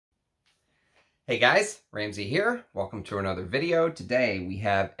Hey guys, Ramsey here. Welcome to another video. Today we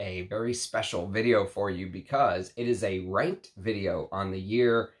have a very special video for you because it is a ranked video on the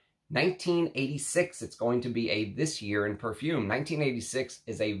year 1986. It's going to be a this year in perfume. 1986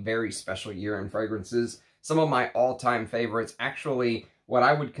 is a very special year in fragrances. Some of my all-time favorites, actually what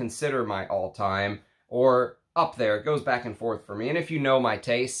I would consider my all-time, or up there. It goes back and forth for me. And if you know my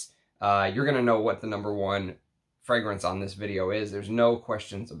tastes, you're going to know what the number one fragrance on this video is. There's no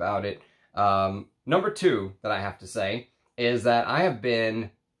questions about it. Number two that I have to say is that I have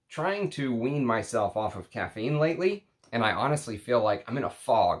been trying to wean myself off of caffeine lately, and I honestly feel like I'm in a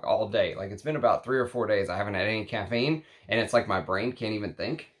fog all day. Like, it's been about 3 or 4 days I haven't had any caffeine, and it's like my brain can't even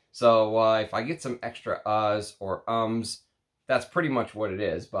think. So if I get some extra uhs or ums, that's pretty much what it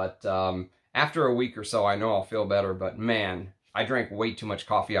is. But after a week or so, I know I'll feel better. But man, I drank way too much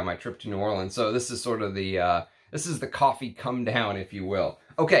coffee on my trip to New Orleans, so this is sort of the this is the coffee come down, if you will.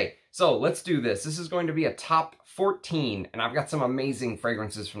 Okay, so let's do this. This is going to be a top 14, and I've got some amazing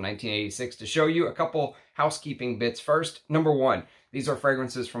fragrances from 1986 to show you. A couple housekeeping bits first. Number one, these are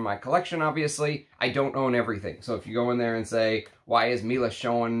fragrances from my collection, obviously. I don't own everything. So if you go in there and say, why is Mila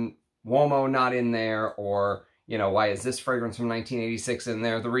showing Uomo not in there? Or, you know, why is this fragrance from 1986 in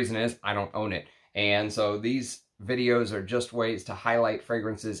there? The reason is I don't own it. And so these videos are just ways to highlight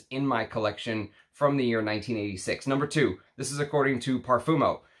fragrances in my collection from the year 1986. Number two, this is according to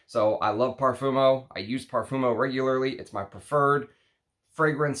Parfumo. So I love Parfumo. I use Parfumo regularly. It's my preferred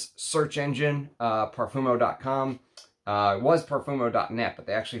fragrance search engine, Parfumo.com. It was Parfumo.net, but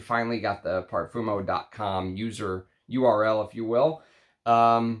they actually finally got the Parfumo.com user URL, if you will.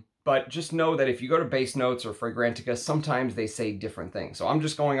 But just know that if you go to Base Notes or Fragrantica, sometimes they say different things. So I'm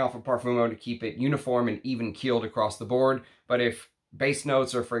just going off of Parfumo to keep it uniform and even-keeled across the board. But if Base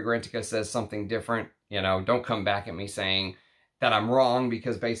Notes or Fragrantica says something different, you know, don't come back at me saying that I'm wrong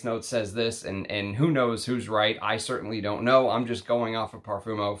because Base Notes says this, and who knows who's right. I certainly don't know. I'm just going off of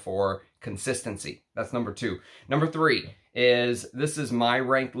Parfumo for consistency. That's number two. Number three is, this is my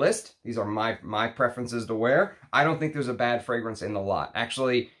ranked list. These are my preferences to wear. I don't think there's a bad fragrance in the lot.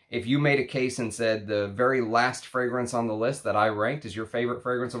 Actually, if you made a case and said the very last fragrance on the list that I ranked is your favorite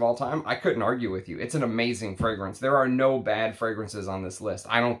fragrance of all time, I couldn't argue with you. It's an amazing fragrance. There are no bad fragrances on this list,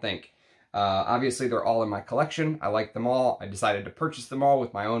 I don't think. Obviously, they're all in my collection. I like them all. I decided to purchase them all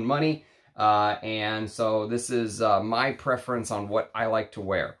with my own money. And so this is my preference on what I like to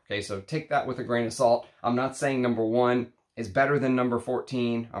wear. Okay, so take that with a grain of salt. I'm not saying number one is better than number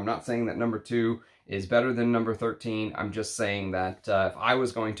 14. I'm not saying that number 2 is better than number 13. I'm just saying that if I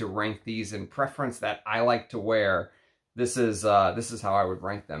was going to rank these in preference that I like to wear, this is how I would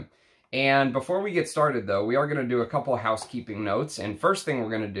rank them. And before we get started, though, we are going to do a couple of housekeeping notes. And first thing we're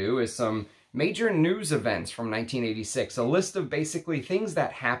going to do is some major news events from 1986, a list of basically things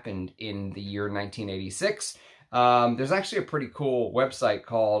that happened in the year 1986. There's actually a pretty cool website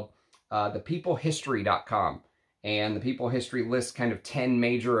called thepeoplehistory.com. And the People History lists kind of 10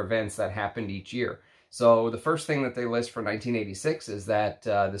 major events that happened each year. So the first thing that they list for 1986 is that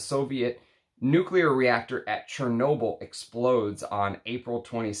the Soviet nuclear reactor at Chernobyl explodes on April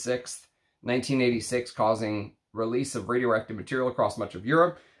 26th, 1986, causing release of radioactive material across much of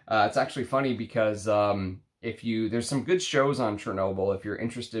Europe. It's actually funny because there's some good shows on Chernobyl if you're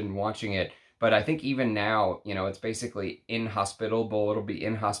interested in watching it. But I think even now, you know, it's basically inhospitable. It'll be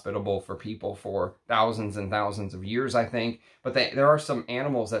inhospitable for people for thousands and thousands of years, I think. But there are some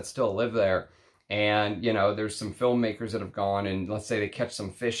animals that still live there. And, you know, there's some filmmakers that have gone and let's say they catch some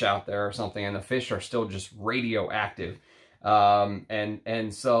fish out there or something, and the fish are still just radioactive.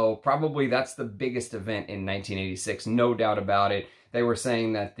 And so probably that's the biggest event in 1986, no doubt about it. They were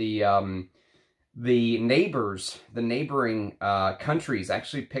saying that the neighboring countries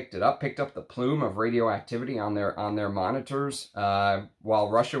actually picked up the plume of radioactivity on their monitors, while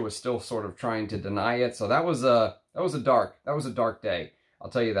Russia was still sort of trying to deny it. So that was a dark day. I'll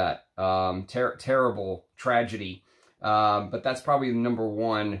tell you that. Terrible tragedy. But that's probably the number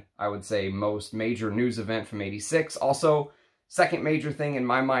one, I would say, most major news event from 86. Also, second major thing in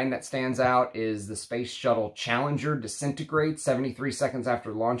my mind that stands out is the Space Shuttle Challenger disintegrates 73 seconds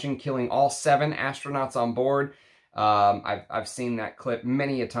after launching, killing all 7 astronauts on board. I've seen that clip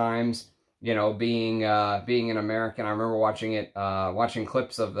many a times. You know, being an American, I remember watching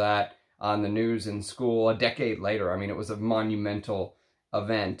clips of that on the news in school a decade later. I mean, it was a monumental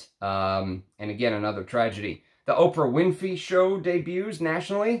event. And again, another tragedy. The Oprah Winfrey Show debuts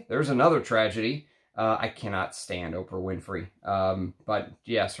nationally. There's another tragedy. I cannot stand Oprah Winfrey. But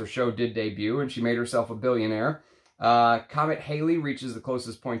yes, her show did debut and she made herself a billionaire. Comet Halley reaches the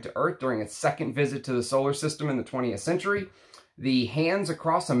closest point to Earth during its second visit to the solar system in the 20th century. The Hands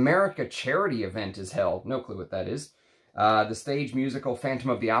Across America charity event is held. No clue what that is. The stage musical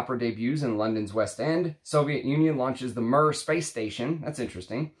Phantom of the Opera debuts in London's West End. Soviet Union launches the Mir space station. That's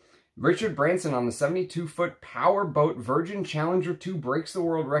interesting. Richard Branson on the 72-foot power boat Virgin Challenger 2 breaks the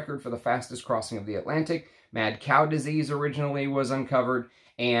world record for the fastest crossing of the Atlantic. Mad cow disease originally was uncovered.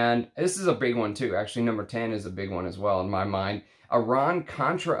 And this is a big one too. Actually, number 10 is a big one as well in my mind.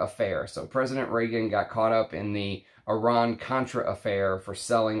 Iran-Contra affair. So President Reagan got caught up in the Iran-Contra affair for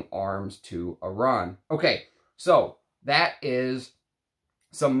selling arms to Iran. Okay, so that is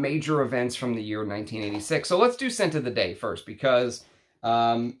some major events from the year 1986. So let's do scent of the day first, because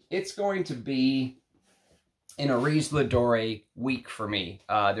it's going to be an Areej Dore week for me.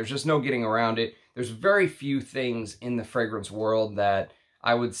 There's just no getting around it. There's very few things in the fragrance world that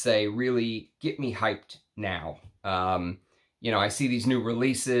I would say really get me hyped now. You know, I see these new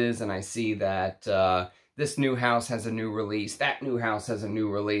releases, and I see that this new house has a new release, that new house has a new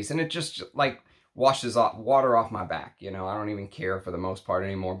release, and it just like washes water off my back. You know, I don't even care for the most part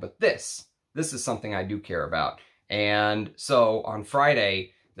anymore. But this is something I do care about. And so on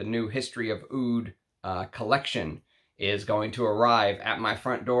Friday, the new History of Oud collection is going to arrive at my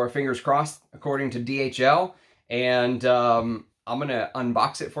front door, fingers crossed, according to DHL. And I'm going to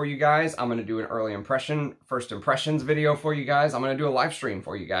unbox it for you guys. I'm going to do an early impression, first impressions video for you guys. I'm going to do a live stream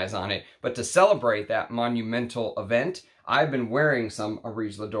for you guys on it. But to celebrate that monumental event, I've been wearing some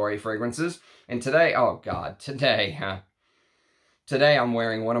Areej Dore fragrances. And today, oh God, today I'm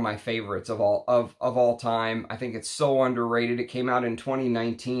wearing one of my favorites of all time. I think it's so underrated. It came out in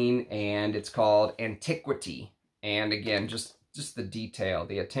 2019, and it's called Antiquity. And again, just the detail,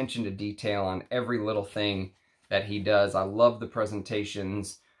 the attention to detail on every little thing that he does. I love the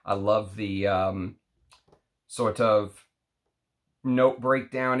presentations. I love the sort of note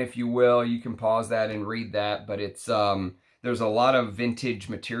breakdown, if you will. You can pause that and read that, but it's there's a lot of vintage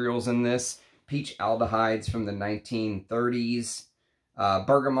materials in this. Peach aldehydes from the 1930s,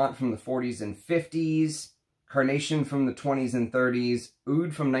 bergamot from the 40s and 50s, carnation from the 20s and 30s,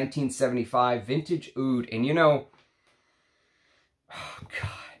 oud from 1975, vintage oud. And you know, oh God,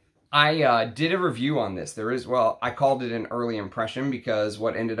 I did a review on this. Well, I called it an early impression, because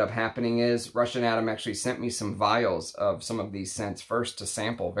what ended up happening is Russian Adam actually sent me some vials of some of these scents first to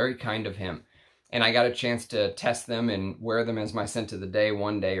sample. Very kind of him. And I got a chance to test them and wear them as my scent of the day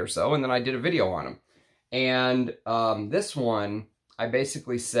one day or so, and then I did a video on them. And this one, I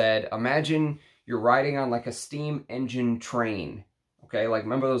basically said, imagine you're riding on like a steam engine train, okay? Like,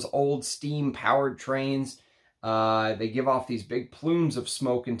 remember those old steam-powered trains? They give off these big plumes of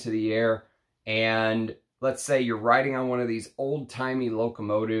smoke into the air, and let's say you're riding on one of these old-timey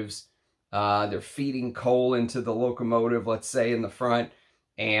locomotives. They're feeding coal into the locomotive, let's say, in the front,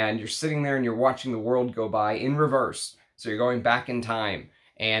 and you're sitting there and you're watching the world go by in reverse. So you're going back in time.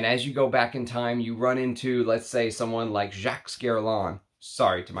 And as you go back in time, you run into, let's say, someone like Jacques Guerlain.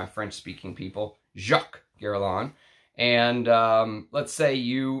 Sorry to my French-speaking people. Jacques Guerlain. And let's say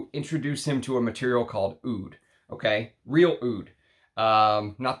you introduce him to a material called oud. Okay? Real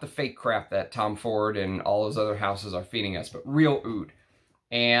oud. Not the fake crap that Tom Ford and all those other houses are feeding us, but real oud.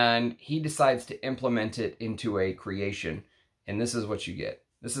 And he decides to implement it into a creation. And this is what you get.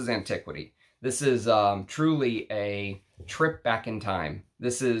 This is Antiquity. This is truly a trip back in time.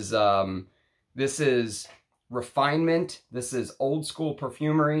 This is refinement. This is old school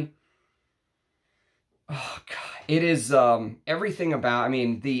perfumery. Oh God, it is everything about. I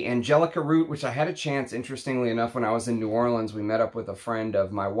mean, the Angelica root, which I had a chance, interestingly enough, when I was in New Orleans, we met up with a friend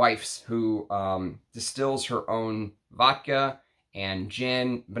of my wife's who distills her own vodka and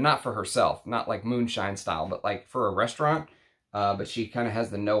gin, but not for herself, not like moonshine style, but like for a restaurant. But she kind of has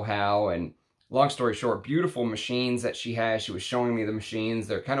the know-how, and long story short, beautiful machines that she has. She was showing me the machines.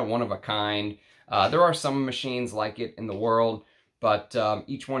 They're kind of one of a kind. There are some machines like it in the world, but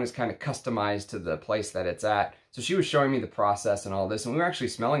each one is kind of customized to the place that it's at. So she was showing me the process and all this, and we were actually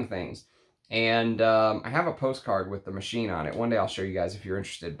smelling things. And I have a postcard with the machine on it. One day I'll show you guys if you're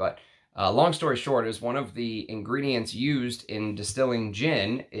interested. But long story short is one of the ingredients used in distilling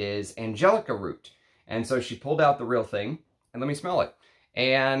gin is Angelica root. And so she pulled out the real thing, and let me smell it.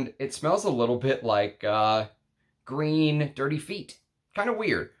 And it smells a little bit like green, dirty feet. Kind of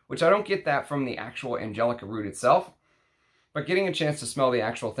weird, which I don't get that from the actual Angelica root itself. But getting a chance to smell the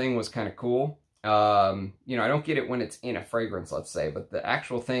actual thing was kind of cool. You know, I don't get it when it's in a fragrance, let's say, but the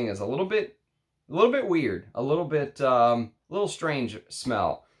actual thing is a little bit weird, a little strange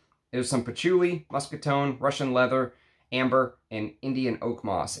smell. There's some patchouli, muscatone, Russian leather, amber, and Indian oak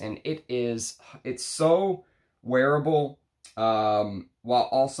moss, and it's so wearable. while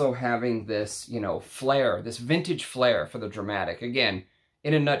also having this, you know, flair, this vintage flair for the dramatic. Again,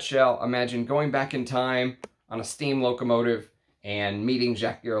 in a nutshell, imagine going back in time on a steam locomotive and meeting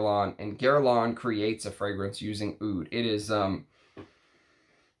Jacques Guerlain, and Guerlain creates a fragrance using oud. It is,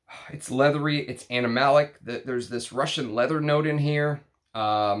 it's leathery, it's animalic. There's this Russian leather note in here,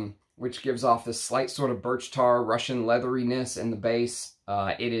 which gives off this slight sort of birch tar, Russian leatheriness in the base.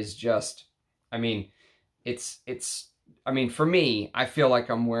 It is just, I mean, I mean, for me, I feel like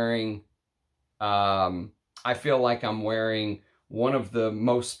I'm wearing, one of the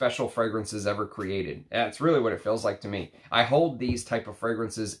most special fragrances ever created. That's really what it feels like to me. I hold these type of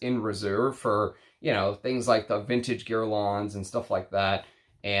fragrances in reserve for, you know, things like the vintage Guerlains and stuff like that.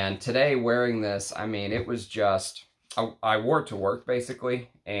 And today, wearing this, I mean, it was just, I wore it to work, basically.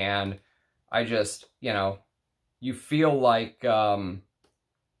 And I just, you know, you feel like,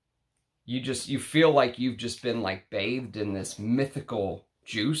 you feel like you've just been, like, bathed in this mythical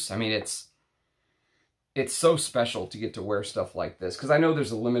juice. I mean, it's so special to get to wear stuff like this, because I know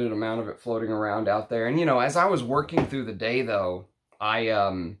there's a limited amount of it floating around out there. And, you know, as I was working through the day, though,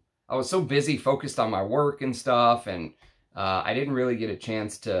 I was so busy focused on my work and stuff, and I didn't really get a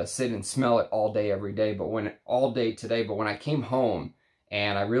chance to sit and smell it all day every day, but when I came home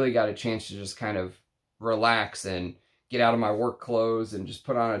and I really got a chance to just kind of relax and get out of my work clothes and just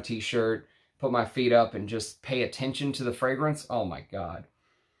put on a t-shirt, put my feet up, and just pay attention to the fragrance, oh my God.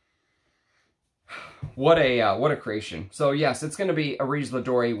 What a creation. So yes, it's going to be Areej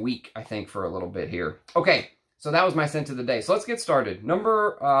Dore week, I think, for a little bit here. Okay, so that was my scent of the day. So let's get started.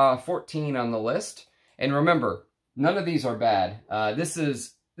 Number 14 on the list. And remember, none of these are bad. This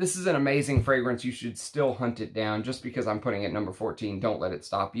is an amazing fragrance. You should still hunt it down. Just because I'm putting it number 14, don't let it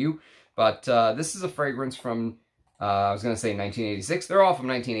stop you. But this is a fragrance from, I was going to say 1986. They're all from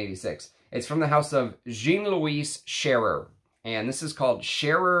 1986. It's from the house of Jean-Louis Scherrer. And this is called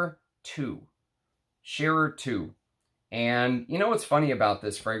Scherrer 2. Scherrer 2. And you know what's funny about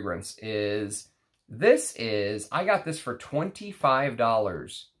this fragrance is, I got this for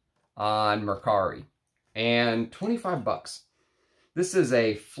 $25 on Mercari. And 25 bucks. This is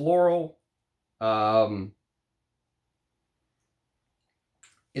a floral,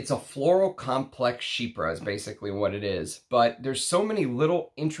 it's a floral complex chypre is basically what it is. But there's so many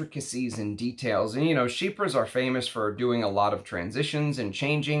little intricacies and details. And, you know, chypres are famous for doing a lot of transitions and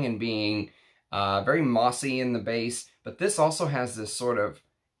changing and being very mossy in the base. But this also has this sort of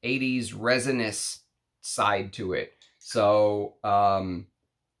 80s resinous side to it. So,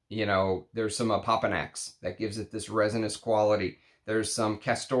 you know, there's some Papanax that gives it this resinous quality. There's some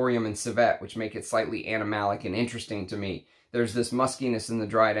Castoreum and Civet, which make it slightly animalic and interesting to me. There's this muskiness in the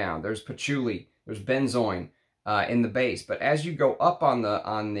dry down. There's patchouli. There's benzoin in the base. But as you go up on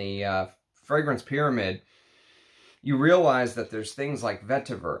the fragrance pyramid, you realize that there's things like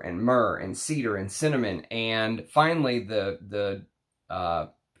vetiver and myrrh and cedar and cinnamon. And finally, to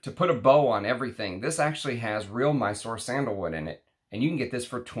put a bow on everything, this actually has real Mysore sandalwood in it. And you can get this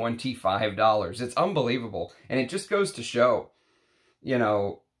for $25. It's unbelievable. And it just goes to show, you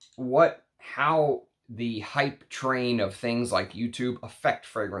know, how the hype train of things like YouTube affect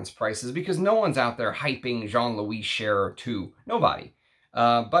fragrance prices, because no one's out there hyping Jean-Louis Scherrer 2. Nobody.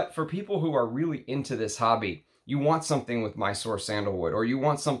 But for people who are really into this hobby, you want something with Mysore sandalwood, or you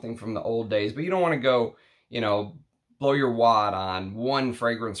want something from the old days, but you don't want to go, you know, blow your wad on one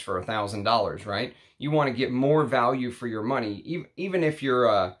fragrance for $1,000, right? You want to get more value for your money. Even if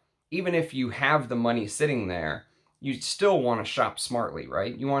you have the money sitting there, you still want to shop smartly,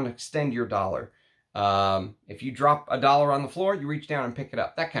 right? You want to extend your dollar. If you drop $1 on the floor, you reach down and pick it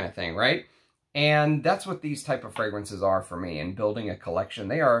up, that kind of thing, right? And that's what these type of fragrances are for me in building a collection.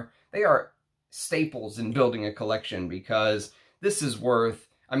 They are staples in building a collection, because this is worth,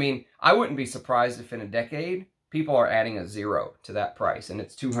 I mean, I wouldn't be surprised if in a decade, people are adding a zero to that price, and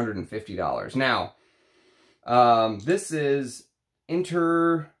it's $250. Now, this is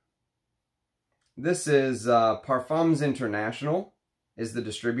Parfums International is the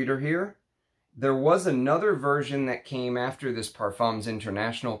distributor here. There was another version that came after this Parfums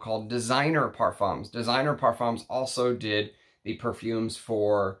International called Designer Parfums. Designer Parfums also did the perfumes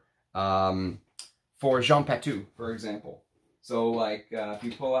for Jean Patou, for example. So, like, if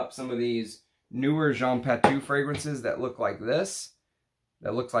you pull up some of these newer Jean Patou fragrances that look like this,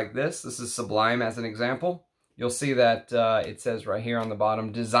 this is Sublime as an example. You'll see that it says right here on the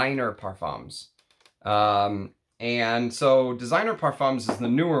bottom, Designer Parfums. And so Designer Parfums is the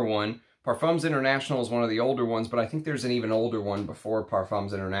newer one. Parfums International is one of the older ones, but I think there's an even older one before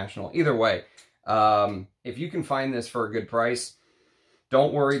Parfums International. Either way, if you can find this for a good price,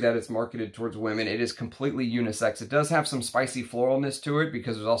 Don't worry that it's marketed towards women. It is completely unisex. It does have some spicy floralness to it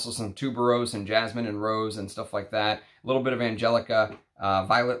because there's also some tuberose and jasmine and rose and stuff like that. A little bit of angelica,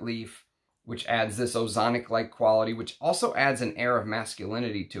 violet leaf, which adds this ozonic-like quality, which also adds an air of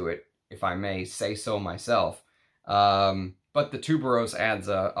masculinity to it, if I may say so myself. But the tuberose adds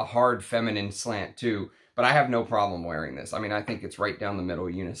a hard feminine slant too. But I have no problem wearing this. I mean, I think it's right down the middle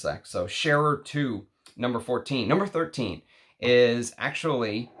unisex. So Scherrer 2, number 14. Number 13 is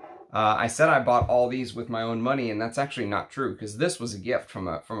actually, I said I bought all these with my own money, and that's actually not true because this was a gift from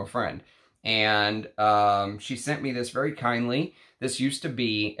a friend. And she sent me this very kindly. This used to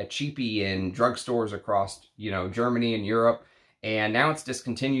be a cheapie in drugstores across, Germany and Europe. And now it's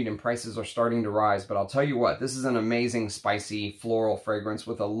discontinued and prices are starting to rise. But I'll tell you what, this is an amazing spicy floral fragrance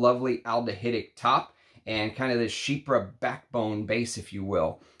with a lovely aldehydic top and kind of this chypre backbone base, if you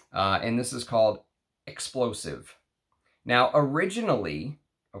will. And this is called Explosive. Now, originally,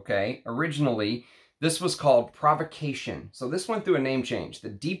 this was called Provocation. So this went through a name change. The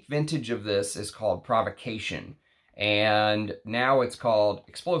deep vintage of this is called Provocation. And now it's called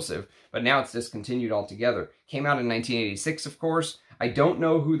Explosive, but now it's discontinued altogether. Came out in 1986, of course. I don't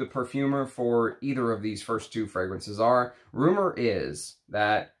know who the perfumer for either of these first two fragrances are. Rumor is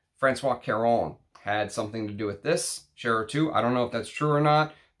that Francois Caron had something to do with this, Scherrer 2. I don't know if that's true or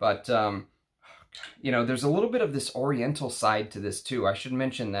not, but, there's a little bit of this oriental side to this too. I should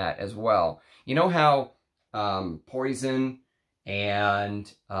mention that as well. You know how Poison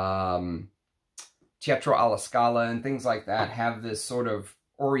and Teatro alla Scala and things like that have this sort of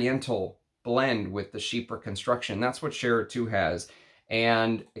oriental blend with the chypre construction. That's what Scherrer 2 has.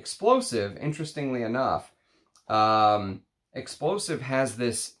 And Explosive, interestingly enough, Explosive has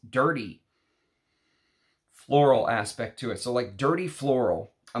this dirty floral aspect to it. So like dirty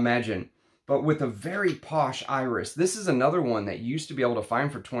floral, imagine, but with a very posh iris. This is another one that you used to be able to find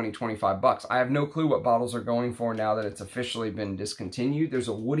for 20, 25 bucks. I have no clue what bottles are going for now that it's officially been discontinued. There's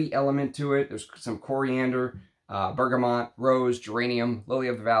a woody element to it. There's some coriander, bergamot, rose, geranium, lily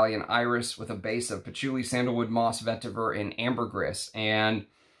of the valley, and iris with a base of patchouli, sandalwood, moss, vetiver, and ambergris. And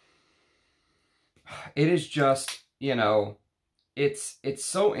it is just, it's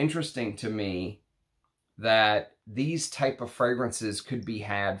so interesting to me that these type of fragrances could be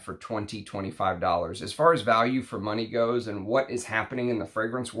had for $20, $25. As far as value for money goes and what is happening in the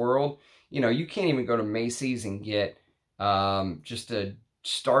fragrance world, you can't even go to Macy's and get just a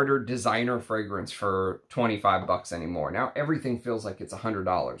starter designer fragrance for 25 bucks anymore. Now everything feels like it's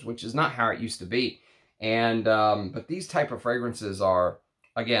 $100, which is not how it used to be. And but these type of fragrances are,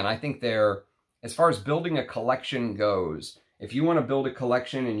 again, I think they're, as far as building a collection goes, if you want to build a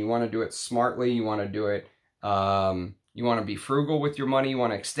collection and you want to do it smartly, you want to do it, you want to be frugal with your money, you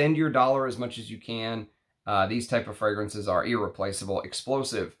want to extend your dollar as much as you can, these type of fragrances are irreplaceable.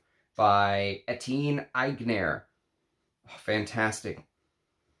 Explosive by Etienne Aigner. Oh, fantastic.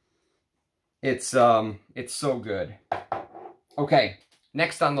 It's so good. Okay,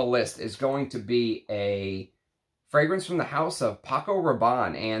 next on the list is going to be a fragrance from the house of Paco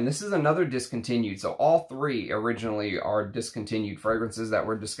Rabanne, and this is another discontinued. So all three originally are discontinued fragrances that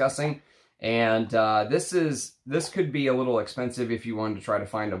we're discussing, and this could be a little expensive if you wanted to try to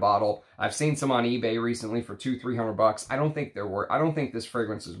find a bottle. I've seen some on eBay recently for $200-300 bucks. I don't think this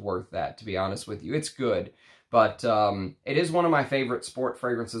fragrance is worth that, to be honest with you. It's good, but it is one of my favorite sport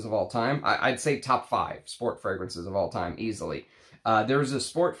fragrances of all time. I'd say top 5 sport fragrances of all time easily. There's a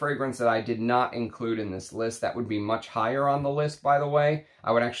sport fragrance that I did not include in this list that would be much higher on the list, by the way.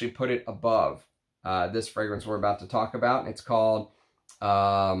 I would actually put it above this fragrance we're about to talk about. It's called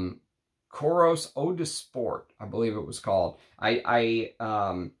Coros Eau de Sport, I believe it was called. I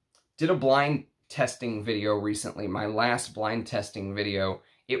did a blind testing video recently. My last blind testing video,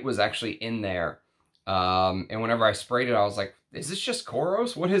 it was actually in there. And whenever I sprayed it, I was like, is this just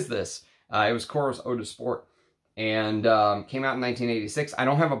Coros? What is this? It was Coros Eau de Sport. And came out in 1986. I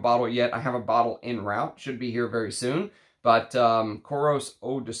don't have a bottle yet. I have a bottle en route. Should be here very soon. But Coros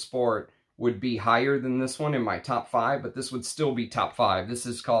Eau de Sport would be higher than this one in my top 5, but this would still be top 5. This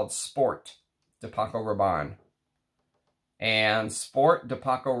is called Sport de Paco Rabanne. And Sport de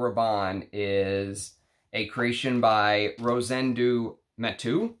Paco Rabanne is a creation by Rosendu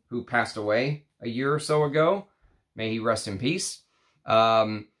Metu, who passed away a year or so ago. May he rest in peace.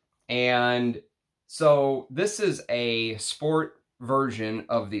 And so this is a sport version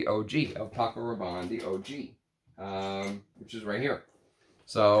of the OG, of Paco Rabanne, the OG, which is right here.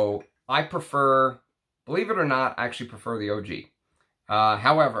 So I prefer, believe it or not, I actually prefer the OG.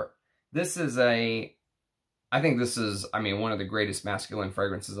 However, this is I think this is, one of the greatest masculine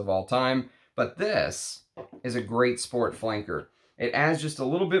fragrances of all time. But this is a great sport flanker. It adds just a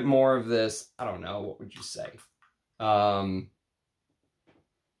little bit more of this, I don't know, what would you say?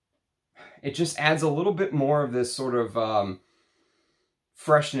 It just adds a little bit more of this sort of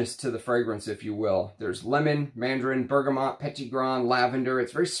freshness to the fragrance, if you will. There's lemon, mandarin, bergamot, petit grain, lavender.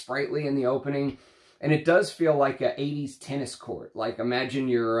 It's very sprightly in the opening, and it does feel like a 80s tennis court. Like, imagine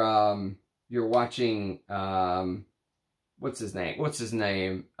you're watching, what's his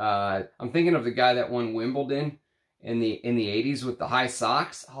name? I'm thinking of the guy that won Wimbledon in the 80s with the high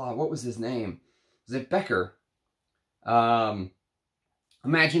socks. Oh, what was his name? Was it Becker? Imagine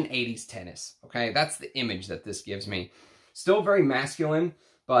 80s tennis, okay? That's the image that this gives me. Still very masculine,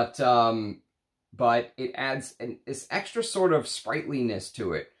 but it adds this extra sort of sprightliness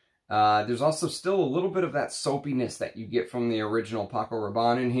to it. There's also still a little bit of that soapiness that you get from the original Paco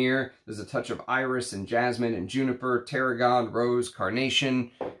Rabanne in here. There's a touch of iris and jasmine and juniper, tarragon, rose, carnation,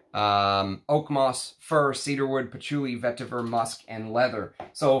 oak moss, fir, cedarwood, patchouli, vetiver, musk, and leather.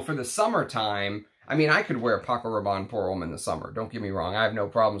 So for the summertime, I mean, I could wear Paco Rabanne Pour Homme in the summer. Don't get me wrong. I have no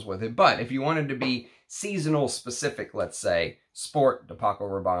problems with it. But if you wanted to be seasonal specific, let's say, Sport de Paco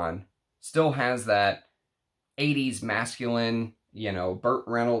Rabanne still has that 80s masculine, you know, Burt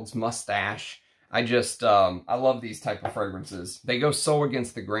Reynolds mustache. I love these type of fragrances. They go so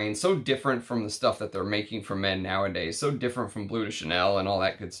against the grain, so different from the stuff that they're making for men nowadays, so different from Bleu de Chanel and all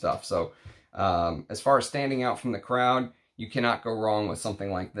that good stuff. So as far as standing out from the crowd, you cannot go wrong with something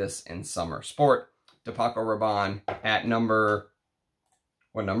like this in summer. Sport de Paco Rabanne at number,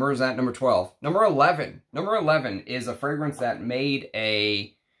 what number is that? Number 12. Number 11. Number 11 is a fragrance that made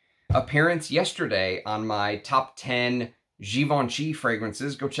a appearance yesterday on my top 10 Givenchy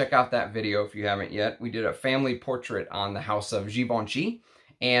fragrances. Go check out that video if you haven't yet. We did a family portrait on the house of Givenchy,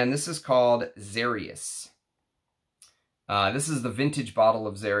 and this is called Xeryus. This is the vintage bottle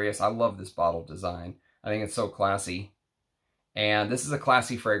of Xeryus. I love this bottle design. I think it's so classy. And this is a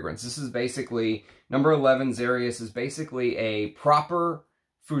classy fragrance. This is basically, number 11, Xeryus is basically a proper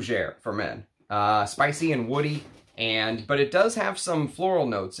fougere for men. Spicy and woody, but it does have some floral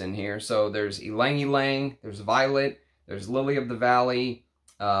notes in here. So there's ylang ylang, there's violet, there's lily of the valley,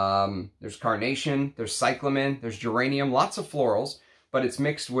 there's carnation, there's cyclamen, there's geranium, lots of florals, but it's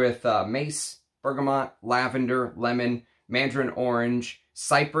mixed with mace, bergamot, lavender, lemon, mandarin orange,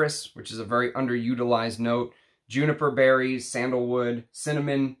 cypress, which is a very underutilized note, juniper berries, sandalwood,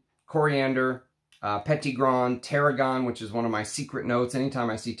 cinnamon, coriander, petit grain, tarragon, which is one of my secret notes. Anytime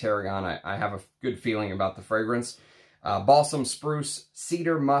I see tarragon, I have a good feeling about the fragrance. Balsam, spruce,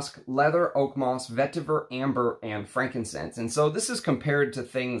 cedar, musk, leather, oak moss, vetiver, amber, and frankincense. And so this is compared to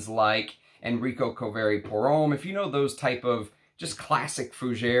things like Enrico Coveri Pour Homme. If you know those type of just classic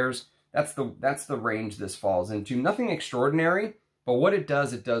fougères, that's the range this falls into. Nothing extraordinary, but what it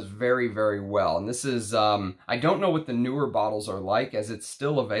does very, very well. And this is, I don't know what the newer bottles are like, as it's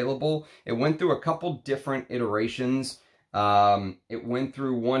still available. It went through a couple different iterations. It went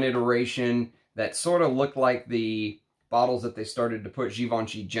through one iteration that sort of looked like the bottles that they started to put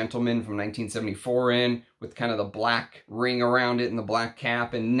Givenchy Gentleman from 1974 in, with kind of the black ring around it and the black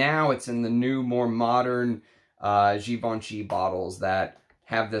cap. And now it's in the new, more modern Givenchy bottles that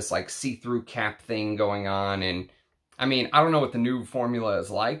have this like see-through cap thing going on. And I mean, I don't know what the new formula is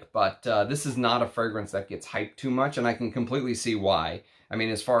like, but this is not a fragrance that gets hyped too much, and I can completely see why. I mean,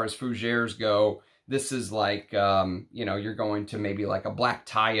 as far as fougères go, this is like, you know, you're going to maybe like a black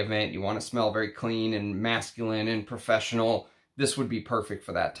tie event. You want to smell very clean and masculine and professional. This would be perfect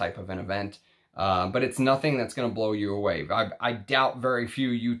for that type of an event. But it's nothing that's going to blow you away. I doubt very few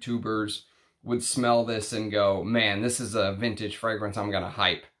YouTubers would smell this and go, man, this is a vintage fragrance I'm going to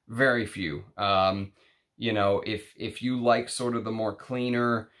hype. Very few. You know, if you like sort of the more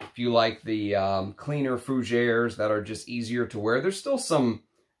cleaner, if you like the cleaner fougères that are just easier to wear, there's still some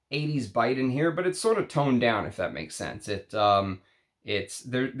 80s bite in here, but it's sort of toned down, if that makes sense. There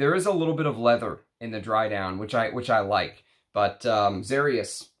is a little bit of leather in the dry down, which I like. But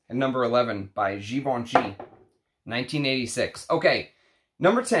Xeryus at number 11 by Givenchy, 1986. Okay,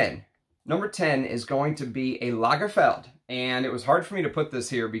 number 10. Number 10 is going to be a Lagerfeld. And it was hard for me to put this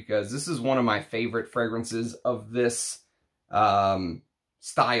here because this is one of my favorite fragrances of this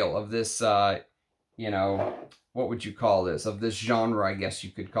style, of this, you know, what would you call this? Of this genre, I guess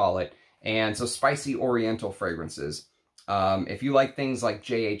you could call it. And so spicy oriental fragrances. If you like things like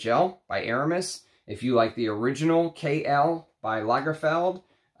JHL by Hermes, if you like the original KL by Lagerfeld,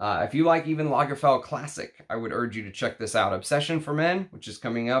 if you like even Lagerfeld Classic, I would urge you to check this out. Obsession for Men, which is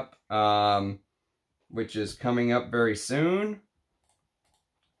coming up very soon.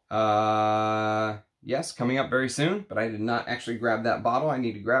 Yes, coming up very soon, but I did not actually grab that bottle. I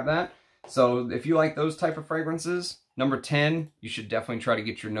need to grab that. So if you like those type of fragrances, number 10, you should definitely try to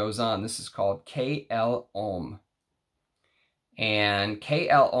get your nose on. This is called Homme. And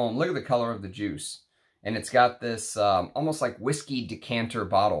Homme, look at the color of the juice. And it's got this almost like whiskey decanter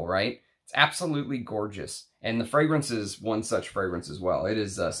bottle, right? It's absolutely gorgeous. And the fragrance is one such fragrance as well. It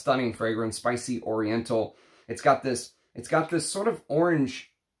is a stunning fragrance, spicy oriental. It's got this sort of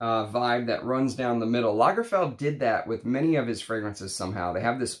orange vibe that runs down the middle. Lagerfeld did that with many of his fragrances somehow. They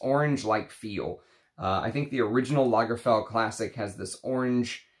have this orange-like feel. I think the original Lagerfeld Classic has this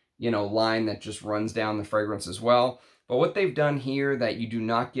orange, line that just runs down the fragrance as well. But what they've done here that you do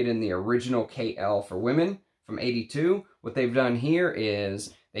not get in the original KL for women from 82, what they've done here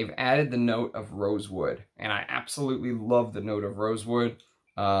is they've added the note of rosewood. And I absolutely love the note of rosewood.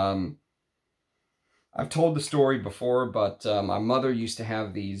 I've told the story before, but my mother used to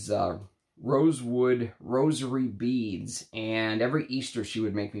have these rosewood rosary beads. And every Easter she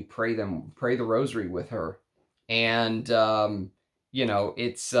would make me pray the rosary with her. And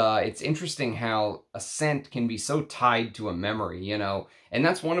it's interesting how a scent can be so tied to a memory, and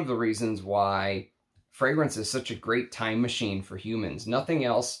that's one of the reasons why fragrance is such a great time machine for humans. Nothing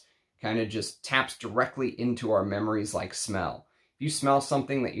else kind of just taps directly into our memories like smell. If you smell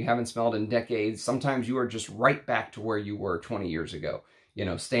something that you haven't smelled in decades, sometimes you are just right back to where you were 20 years ago,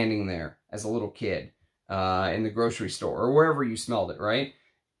 standing there as a little kid in the grocery store or wherever you smelled it, right?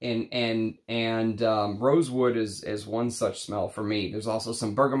 And rosewood is one such smell for me. There's also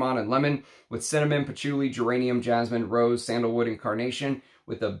some bergamot and lemon with cinnamon, patchouli, geranium, jasmine, rose, sandalwood, and carnation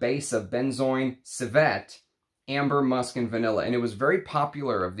with a base of benzoin, civet, amber, musk, and vanilla. And it was very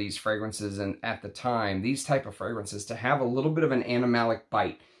popular of these fragrances and at the time, these type of fragrances, to have a little bit of an animalic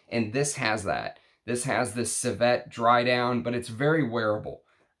bite. And this has that. This has this civet dry down, but it's very wearable.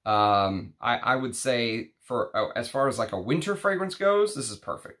 I would say as far as like a winter fragrance goes, this is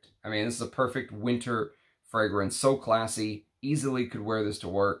perfect. I mean, this is a perfect winter fragrance. So classy. Easily could wear this to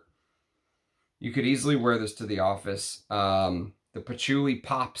work. You could easily wear this to the office. The patchouli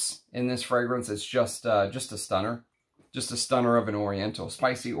pops in this fragrance. It's just a stunner. Just a stunner of an oriental,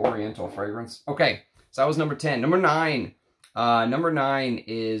 spicy oriental fragrance. Okay, so that was number 10. Number 9. Number 9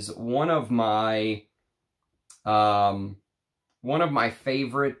 is one of my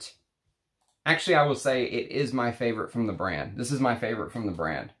favorite. Actually, I will say it is my favorite from the brand. This is my favorite from the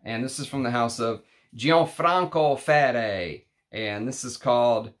brand. And this is from the house of Gianfranco Ferre. And this is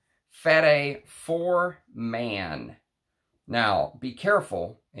called Ferré for Man. Now, be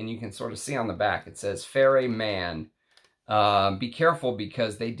careful. And you can sort of see on the back, it says Ferré Man. Be careful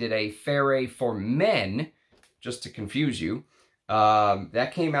because they did a Ferré for Men, just to confuse you.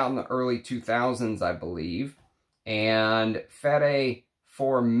 That came out in the early 2000s, I believe. And Ferré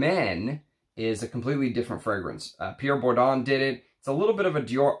for Men is a completely different fragrance. Pierre Bourdon did it. It's a little bit of a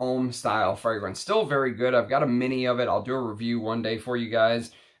Dior Homme style fragrance. Still very good. I've got a mini of it. I'll do a review one day for you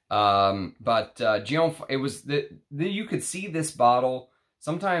guys. It was you could see this bottle.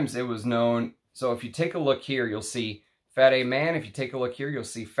 Sometimes it was known. So if you take a look here, you'll see Ferré Man. If you take a look here, you'll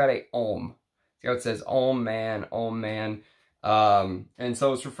see Ferré Homme. See how it says Homme Man, Homme Man. And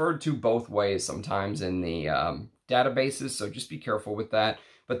so it's referred to both ways sometimes in the databases. So just be careful with that.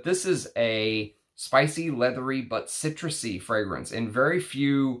 But this is a spicy, leathery, but citrusy fragrance. And very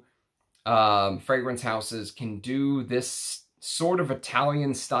few fragrance houses can do this sort of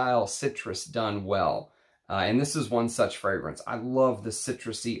Italian-style citrus done well. And this is one such fragrance. I love the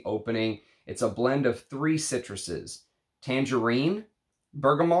citrusy opening. It's a blend of 3 citruses: tangerine,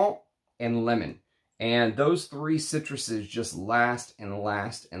 bergamot, and lemon. And those 3 citruses just last and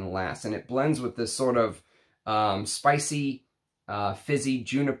last and last. And it blends with this sort of spicy, fizzy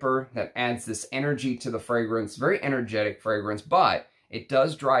juniper that adds this energy to the fragrance. Very energetic fragrance, but it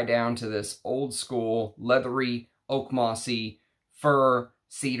does dry down to this old school, leathery, oak mossy, fir,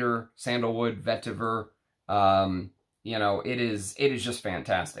 cedar, sandalwood, vetiver. It is just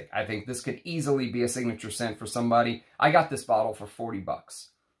fantastic. I think this could easily be a signature scent for somebody. I got this bottle for 40 bucks.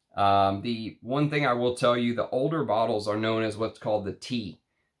 The one thing I will tell you, the older bottles are known as what's called the tea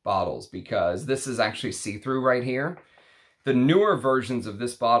bottles, because this is actually see-through right here. The newer versions of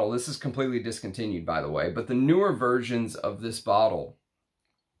this bottle, this is completely discontinued, by the way, but the newer versions of this bottle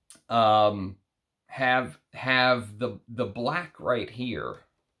have the black right here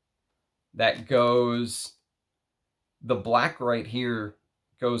that goes, the black right here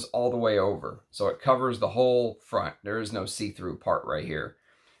goes all the way over. So it covers the whole front. There is no see-through part right here.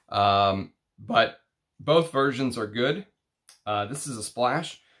 But both versions are good. This is a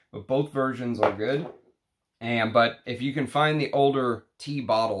splash, but both versions are good. But if you can find the older tea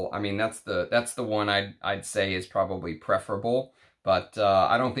bottle, I mean, that's the one I'd say is probably preferable. But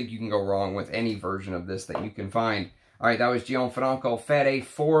I don't think you can go wrong with any version of this that you can find. All right, that was Gianfranco Ferré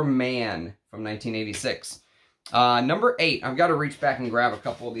For Man from 1986. Number 8, I've got to reach back and grab a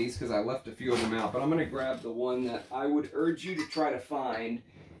couple of these because I left a few of them out, but I'm going to grab the one that I would urge you to try to find.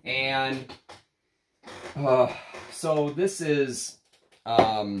 And so this is,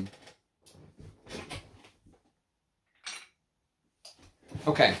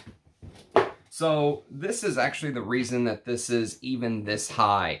 okay. So this is actually the reason that this is even this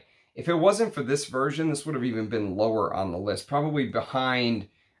high. If it wasn't for this version, this would have even been lower on the list, probably behind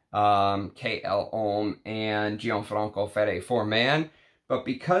KL Homme and Gianfranco Ferré For Man. But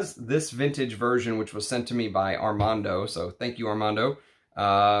because this vintage version, which was sent to me by Armando, so thank you, Armando,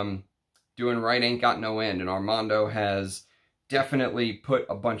 doing right ain't got no end. And Armando has definitely put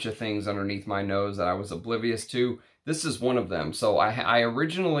a bunch of things underneath my nose that I was oblivious to. This is one of them. So I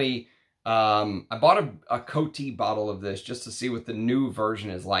originally... I bought a Coty bottle of this just to see what the new version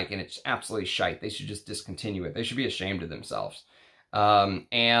is like, and it's absolutely shite. They should just discontinue it. They should be ashamed of themselves.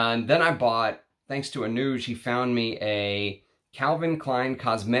 And then I bought, thanks to Anuj, he found me a Calvin Klein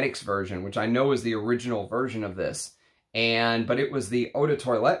Cosmetics version, which I know is the original version of this. But it was the Eau de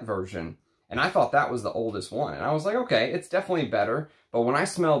Toilette version, and I thought that was the oldest one. And I was like, okay, it's definitely better. But when I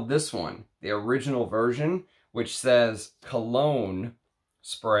smelled this one, the original version, which says cologne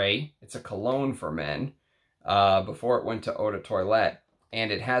spray, it's a cologne for men, before it went to Eau de Toilette,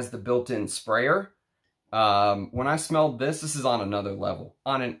 and it has the built-in sprayer. When I smelled this is on another level,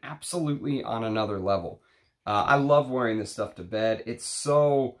 absolutely on another level. I love wearing this stuff to bed. It's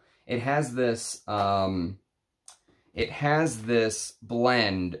so, it has this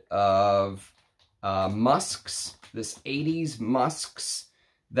blend of musks, this 80s musks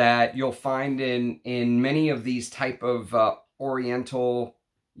that you'll find in many of these type of oriental,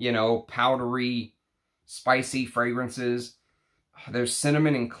 you know, powdery, spicy fragrances. There's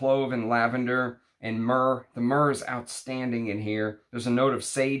cinnamon and clove and lavender and myrrh. The myrrh is outstanding in here. There's a note of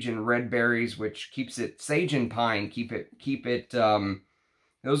sage and red berries, which keeps it, sage and pine, keep it,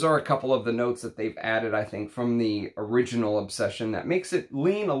 those are a couple of the notes that they've added, I think, from the original Obsession that makes it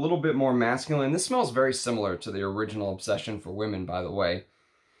lean a little bit more masculine. This smells very similar to the original Obsession for women, by the way.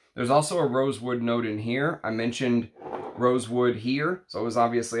 There's also a rosewood note in here. I mentioned rosewood here, so it was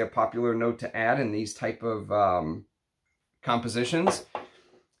obviously a popular note to add in these type of compositions.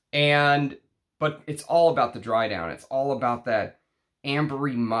 But it's all about the dry down. It's all about that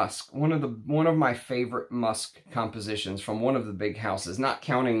ambery musk. One of my favorite musk compositions from one of the big houses, not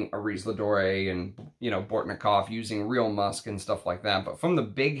counting Areej, Dore and, you know, Bortnikov using real musk and stuff like that, but from the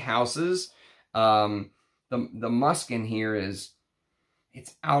big houses, the musk in here is,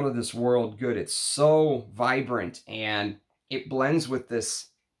 it's out of this world good. It's so vibrant, and it blends with this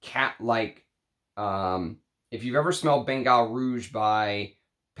cat-like, if you've ever smelled Bengal Rouge by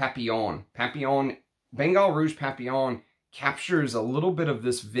Papillon, Bengal Rouge Papillon captures a little bit of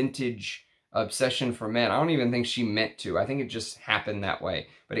this vintage Obsession for Men. I don't even think she meant to. I think it just happened that way.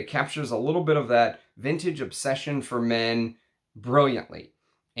 But it captures a little bit of that vintage Obsession for Men brilliantly.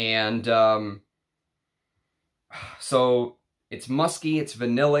 And so it's musky, it's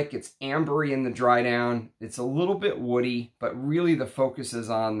vanillic, it's ambery in the dry down. It's a little bit woody, but really the focus is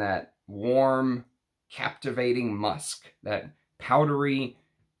on that warm, captivating musk, that powdery,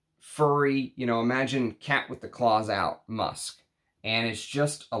 furry, you know, imagine cat with the claws out musk. And it's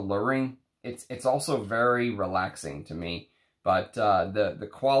just alluring. It's also very relaxing to me. But the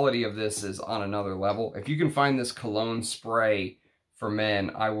quality of this is on another level. If you can find this cologne spray for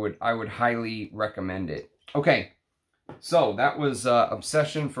men, I would highly recommend it. Okay. So, that was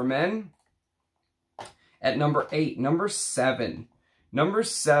Obsession for Men. At number 8, number 7. Number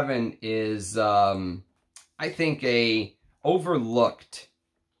 7 is, I think, a overlooked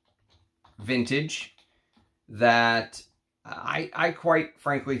vintage that I quite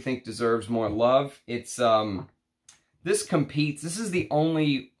frankly think deserves more love. It's, this competes, this is the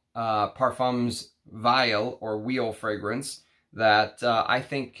only Parfums Weil or Wheel fragrance that I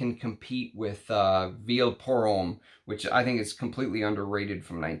think can compete with Ville pour Homme, which I think is completely underrated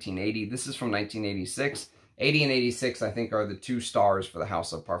from 1980. This is from 1986. 80 and 86, I think, are the 2 stars for the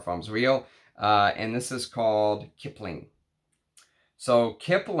House of Parfums Real. And this is called Kipling. So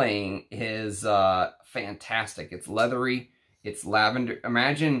Kipling is fantastic. It's leathery. It's lavender.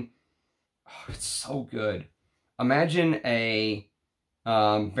 Imagine, oh, it's so good. Imagine a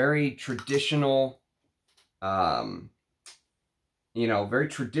very traditional, you know, very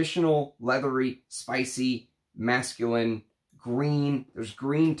traditional, leathery, spicy, masculine, green. There's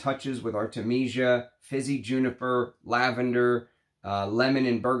green touches with Artemisia, fizzy juniper, lavender, lemon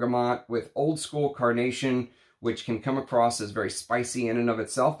and bergamot, with old school carnation, which can come across as very spicy in and of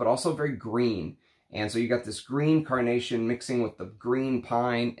itself, but also very green. And so you got this green carnation mixing with the green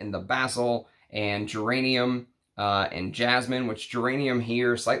pine and the basil and geranium and jasmine, which geranium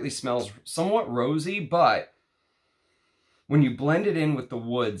here slightly smells somewhat rosy, but when you blend it in with the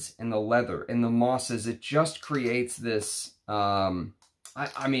woods and the leather and the mosses, it just creates this,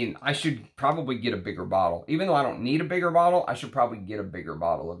 I mean, I should probably get a bigger bottle. Even though I don't need a bigger bottle, I should probably get a bigger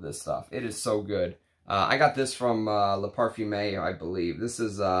bottle of this stuff. It is so good. I got this from Le Perfume, I believe. This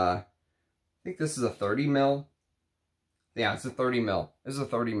is, I think this is a 30 mil. Yeah, it's a 30 mil. This is a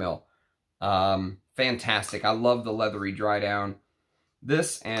 30 mil. Fantastic. I love the leathery dry down.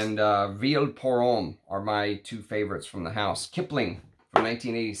 This and Weil Kipling are my two favorites from the house. Kipling from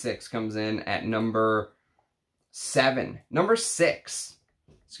 1986 comes in at number 7. Number 6.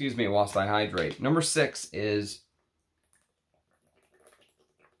 Excuse me whilst I hydrate. Number 6 is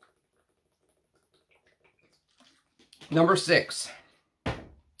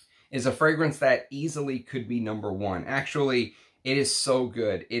a fragrance that easily could be number 1. Actually, it is so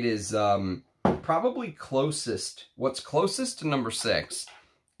good. It is probably closest. What's closest to number 6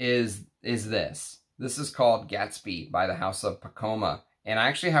 is this. This is called Gatsby by the House of Paco, and I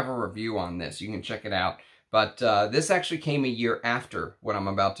actually have a review on this. You can check it out. But this actually came a year after what I'm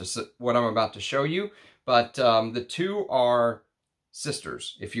about to show you. But the two are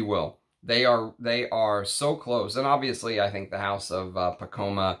sisters, if you will. They are so close, and obviously I think the House of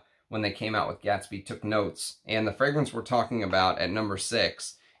Paco, when they came out with Gatsby, took notes. And the fragrance we're talking about at number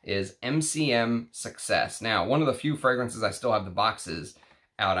 6 is MCM Success. Now, one of the few fragrances I still have the boxes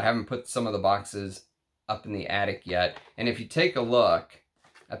out. I haven't put some of the boxes up in the attic yet. And if you take a look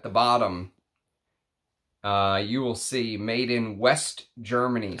at the bottom, you will see made in West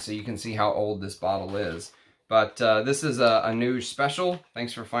Germany, so you can see how old this bottle is. But this is a Anuj special.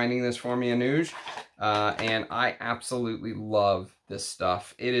 Thanks for finding this for me, Anuj. And I absolutely love this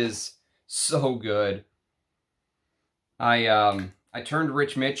stuff. It is so good. I turned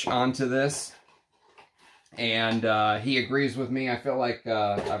Rich Mitch onto this, and he agrees with me. I feel like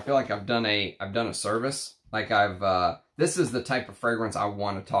I've done a service. Like this is the type of fragrance I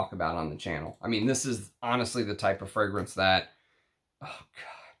want to talk about on the channel. I mean, this is honestly the type of fragrance that, oh God.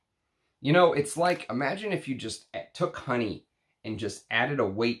 You know, it's like, imagine if you just took honey and just added a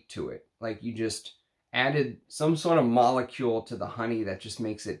weight to it. Like you just added some sort of molecule to the honey that just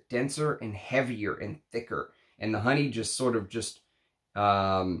makes it denser and heavier and thicker. And the honey just sort of just, you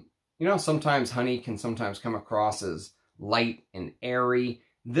know, sometimes honey can sometimes come across as light and airy.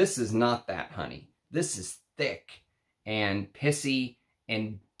 This is not that honey. This is thick and pissy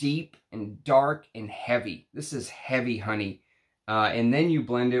and deep and dark and heavy. This is heavy honey. And then you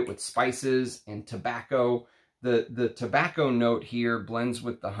blend it with spices and tobacco. The tobacco note here blends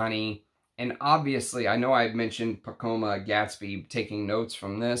with the honey. And obviously, I know I had mentioned Paco Gatsby taking notes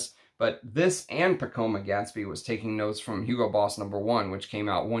from this, but this and Paco Gatsby was taking notes from Hugo Boss No. 1, which came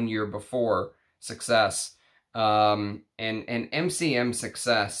out 1 year before Success. And MCM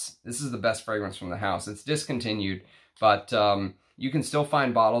Success, this is the best fragrance from the house. It's discontinued, but you can still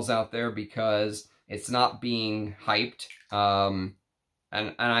find bottles out there because it's not being hyped. And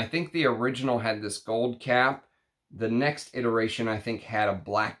I think the original had this gold cap. The next iteration, I think, had a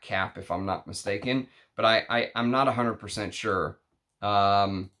black cap, if I'm not mistaken. But I'm not 100% sure.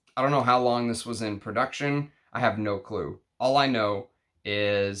 I don't know how long this was in production. I have no clue. All I know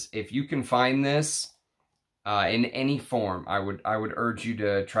is if you can find this in any form, I would urge you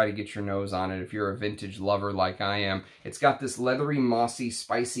to try to get your nose on it if you're a vintage lover like I am. It's got this leathery, mossy,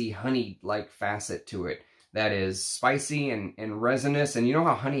 spicy, honey-like facet to it that is spicy and resinous. And you know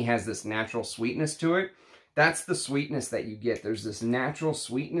how honey has this natural sweetness to it? That's the sweetness that you get. There's this natural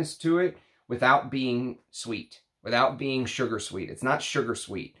sweetness to it without being sweet, without being sugar sweet. It's not sugar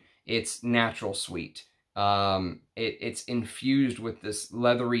sweet. It's natural sweet. It's infused with this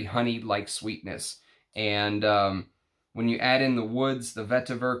leathery honey-like sweetness. And when you add in the woods, the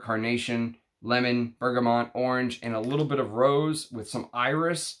vetiver, carnation, lemon, bergamot, orange, and a little bit of rose with some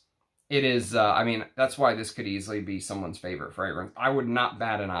iris, it is, I mean, that's why this could easily be someone's favorite fragrance. I would not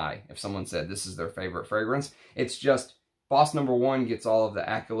bat an eye if someone said this is their favorite fragrance. It's just, Boss No. 1 gets all of the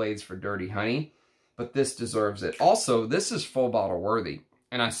accolades for Dirty Honey, but this deserves it. Also, this is full bottle worthy.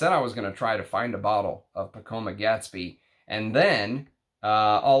 And I said I was going to try to find a bottle of Paco Gatsby, and then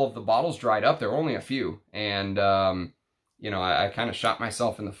all of the bottles dried up. There were only a few, and you know, I kind of shot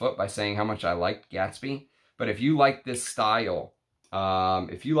myself in the foot by saying how much I liked Gatsby. But if you like this style,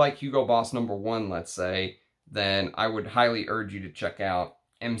 if you like Hugo Boss No. 1, let's say, then I would highly urge you to check out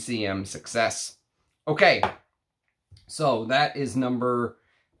MCM Success. Okay, so that is number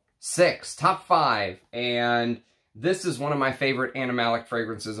 6, top 5, and this is one of my favorite animalic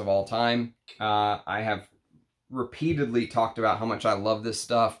fragrances of all time. I have repeatedly talked about how much I love this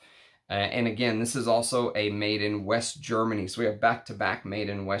stuff. And again, this is also a made in West Germany. So we have back-to-back made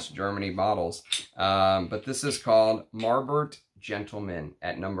in West Germany bottles. But this is called Marbert Gentleman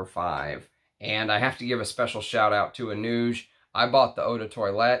at number 5. And I have to give a special shout out to Anuj. I bought the eau de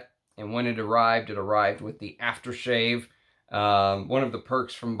toilette, and when it arrived with the aftershave. One of the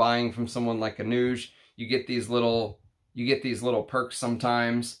perks from buying from someone like Anuj, you get these little perks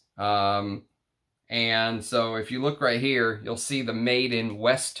sometimes. And so if you look right here, you'll see the made in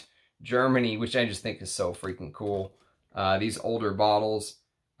West Germany, which I just think is so freaking cool. These older bottles.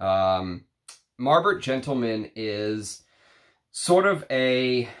 Marbert Gentleman is sort of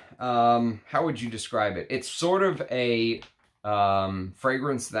a, how would you describe it? It's sort of a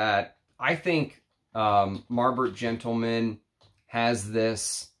fragrance that I think Marbert Gentleman has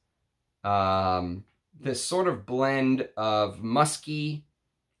this, this sort of blend of musky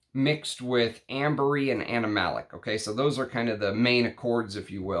mixed with ambery and animalic. Okay, so those are kind of the main accords, if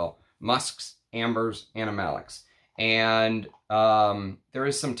you will. Musks, ambers, animalics. And there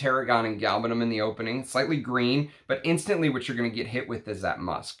is some tarragon and galbanum in the opening, slightly green, but instantly what you're going to get hit with is that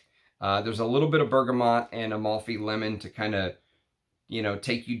musk. There's a little bit of bergamot and Amalfi lemon to kind of, you know,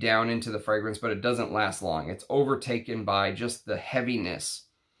 take you down into the fragrance, but it doesn't last long. It's overtaken by just the heaviness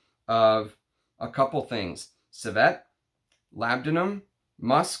of a couple things. Civet, labdanum,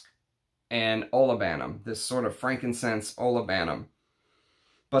 musk, and olibanum. This sort of frankincense olibanum.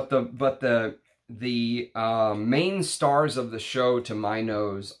 But the main stars of the show, to my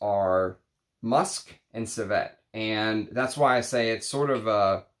nose, are musk and civet, and that's why I say it's sort of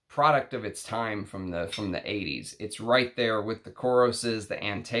a product of its time from the 80s. It's right there with the Koroses, the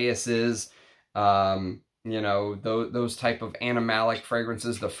Antaiuses, you know, those type of animalic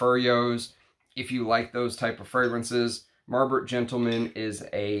fragrances, the Furios. If you like those type of fragrances, Marbert Gentleman is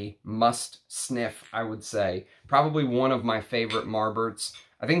a must sniff, I would say. Probably one of my favorite Marberts.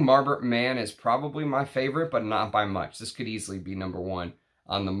 I think Marbert Man is probably my favorite, but not by much. This could easily be number 1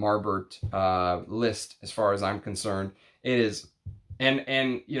 on the Marbert list as far as I'm concerned. It is,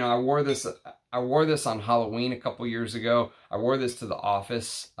 and you know, I wore this on Halloween a couple years ago. I wore this to the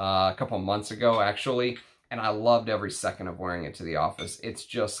office a couple months ago, actually, and I loved every second of wearing it to the office. It's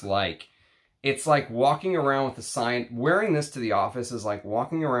just like, it's like walking around with a sign. Wearing this to the office is like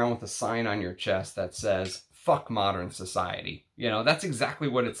walking around with a sign on your chest that says, "Fuck modern society." You know, that's exactly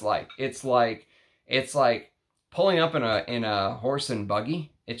what it's like. It's like pulling up in a horse and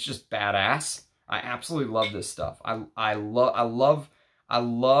buggy. It's just badass. I absolutely love this stuff. I love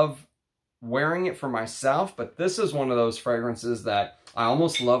wearing it for myself, but this is one of those fragrances that I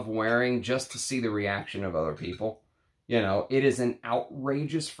almost love wearing just to see the reaction of other people. You know, it is an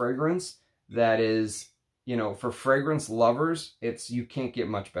outrageous fragrance that is, you know, for fragrance lovers, you can't get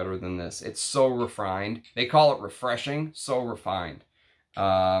much better than this. It's so refined. They call it refreshing, so refined.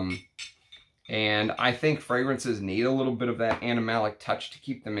 And I think fragrances need a little bit of that animalic touch to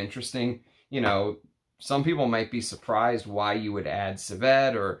keep them interesting. You know, some people might be surprised why you would add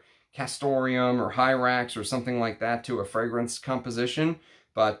civet or castoreum or hyrax or something like that to a fragrance composition,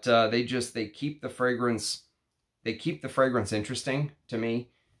 but they keep the fragrance interesting to me.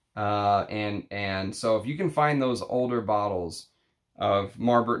 And so if you can find those older bottles of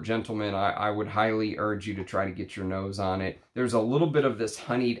Marbert Gentleman, I would highly urge you to try to get your nose on it. There's a little bit of this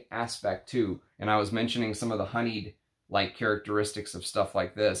honeyed aspect too, and I was mentioning some of the honeyed like characteristics of stuff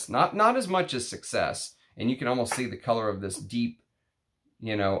like this. Not as much as Success, and you can almost see the color of this deep,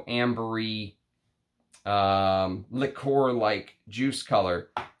 you know, ambery, liqueur-like juice color.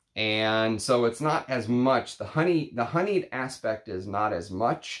 And so it's not as much. The honeyed aspect is not as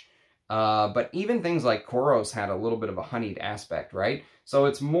much. But even things like Koros had a little bit of a honeyed aspect, right? So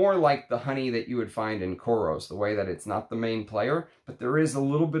it's more like the honey that you would find in Koros, the way that it's not the main player, but there is a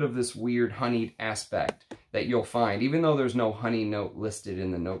little bit of this weird honeyed aspect that you'll find, even though there's no honey note listed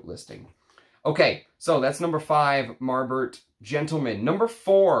in the note listing. Okay, so that's number 5, Marbert Gentleman. Number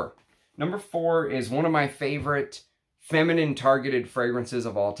 4. Number 4 is one of my favorite feminine targeted fragrances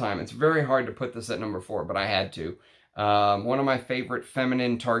of all time. It's very hard to put this at number 4, but I had to. One of my favorite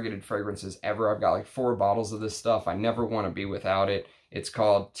feminine targeted fragrances ever. I've got like 4 bottles of this stuff. I never want to be without it. It's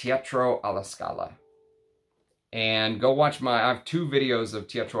called Teatro alla Scala. And go watch I have 2 videos of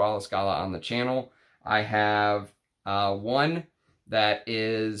Teatro alla Scala on the channel. I have one that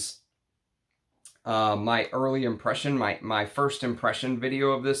is my early impression, my first impression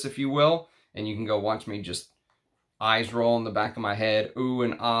video of this, if you will. And you can go watch me just eyes roll in the back of my head, ooh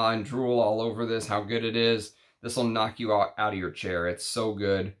and ah, and drool all over this, how good it is. This will knock you out of your chair. It's so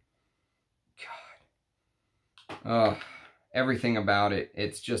good. Everything about it.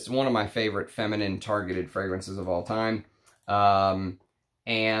 It's just one of my favorite feminine targeted fragrances of all time.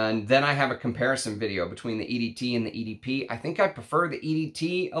 And then I have a comparison video between the EDT and the EDP. I think I prefer the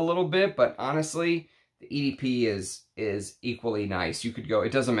EDT a little bit, but honestly, the EDP is equally nice. You could go,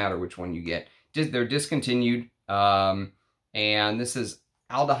 it doesn't matter which one you get. They're discontinued. And this is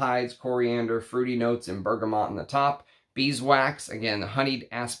aldehydes, coriander, fruity notes, and bergamot on the top. Beeswax, again, the honeyed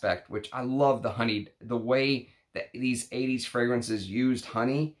aspect, which I love the honeyed, the way that these 80s fragrances used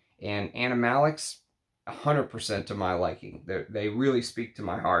honey and animalics, 100% to my liking. They really speak to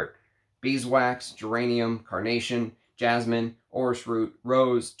my heart. Beeswax, geranium, carnation, jasmine, orris root,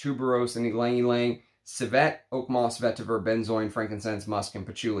 rose, tuberose, and ylang-ylang, civet, oak moss, vetiver, benzoin, frankincense, musk, and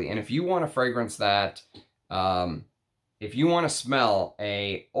patchouli. And if you want a fragrance that, if you want to smell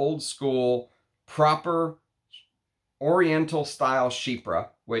a old school, proper Oriental style Chypre,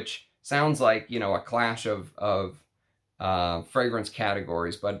 which sounds like, you know, a clash of fragrance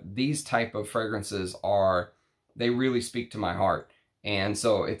categories, but these type of fragrances they really speak to my heart. And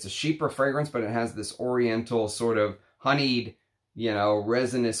so it's a Chypre fragrance, but it has this Oriental sort of honeyed, you know,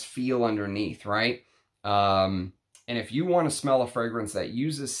 resinous feel underneath, right? And if you want to smell a fragrance that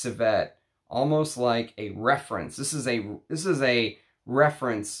uses civet almost like a reference, this is a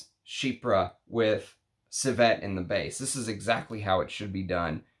reference Chypre with civet in the base. This is exactly how it should be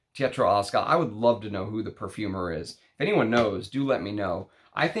done. Teatro alla Scala. I would love to know who the perfumer is. If anyone knows, do let me know.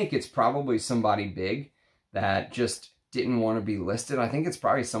 I think it's probably somebody big that just didn't want to be listed. I think it's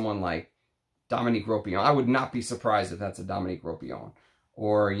probably someone like Dominique Ropillon. I would not be surprised if that's a Dominique Ropillon.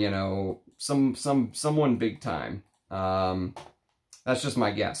 Or, you know, someone big time. That's just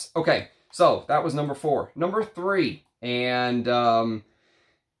my guess. Okay, so that was number 4. Number 3. And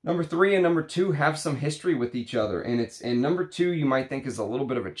number 3 and number 2 have some history with each other. And number 2 you might think is a little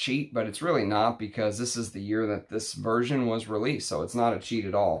bit of a cheat, but it's really not, because this is the year that this version was released. So it's not a cheat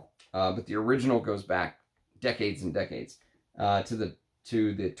at all. But the original goes back decades and decades to the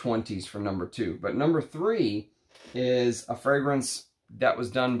 20s for number 2. But number 3 is a fragrance that was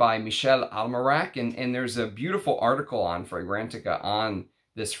done by Michel Almerac. And there's a beautiful article on Fragrantica on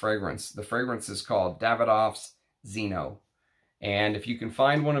this fragrance. The fragrance is called Davidoff Zino. And if you can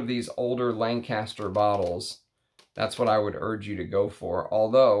find one of these older Lancaster bottles, that's what I would urge you to go for.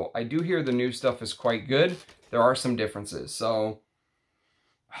 Although, I do hear the new stuff is quite good. There are some differences. So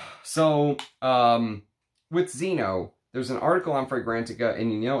with Zino, there's an article on Fragrantica,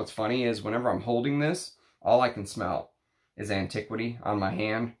 and you know what's funny is whenever I'm holding this, all I can smell is Antiquity on my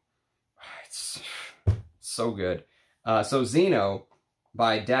hand. It's so good. So Zino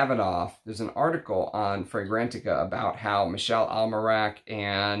by Davidoff, there's an article on Fragrantica about how Michel Almerac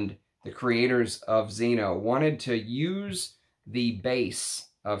and the creators of Zino wanted to use the base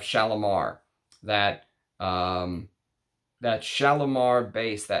of Shalimar, that Shalimar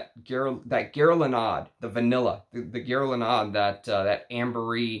base, that Guerlain, the vanilla, the Guerlain, that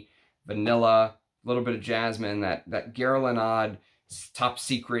ambery vanilla, a little bit of jasmine, that Guerlain top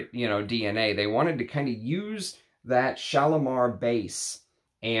secret, you know, DNA. They wanted to kind of use that Shalimar base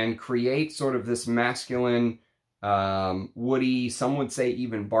and create sort of this masculine, woody, some would say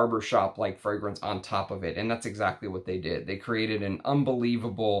even barbershop-like fragrance on top of it. And that's exactly what they did. They created an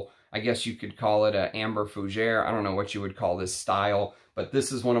unbelievable, I guess you could call it an amber fougere. I don't know what you would call this style, but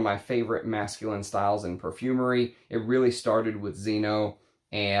this is one of my favorite masculine styles in perfumery. It really started with Zino,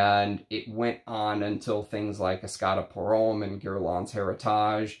 and it went on until things like Escada pour Homme and Guerlain's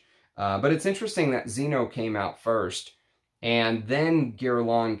Heritage. But it's interesting that Zino came out first, and then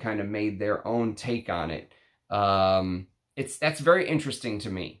Guerlain kind of made their own take on it. That's very interesting to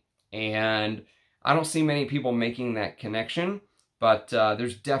me, and I don't see many people making that connection, but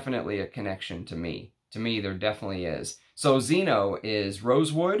there's definitely a connection to me. To me, there definitely is. So Zino is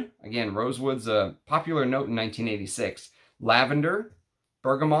rosewood. Again, rosewood's a popular note in 1986. Lavender,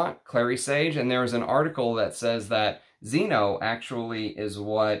 bergamot, clary sage, and there's an article that says that Zino actually is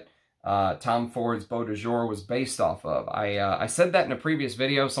what Tom Ford's Beau de Jour was based off of. I said that in a previous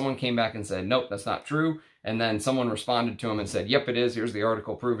video. Someone came back and said, nope, that's not true. And then someone responded to him and said, yep, it is. Here's the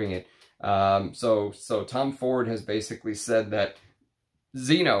article proving it. So Tom Ford has basically said that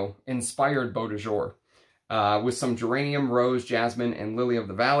Zino inspired Beau de Jour with some geranium, rose, jasmine, and lily of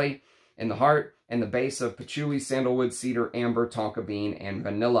the valley in the heart, and the base of patchouli, sandalwood, cedar, amber, tonka bean, and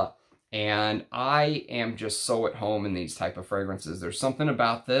vanilla. And I am just so at home in these type of fragrances. There's something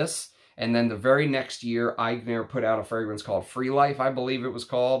about this. And then the very next year, Aigner put out a fragrance called Free Life, I believe it was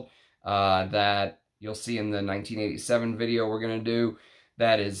called, that you'll see in the 1987 video we're going to do.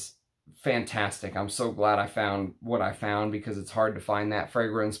 That is fantastic. I'm so glad I found what I found, because it's hard to find that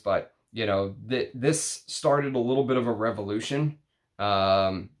fragrance, but you know, this started a little bit of a revolution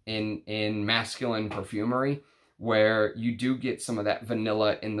in masculine perfumery, where you do get some of that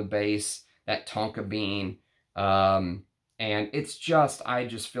vanilla in the base, that tonka bean, and it's just, I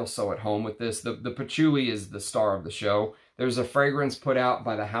just feel so at home with this. The patchouli is the star of the show. There's a fragrance put out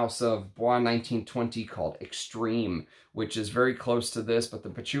by the House of Bois 1920 called Extreme, which is very close to this, but the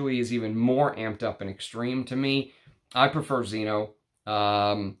patchouli is even more amped up and extreme to me. I prefer Zino.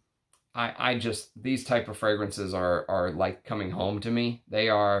 I just, these type of fragrances are like coming home to me. They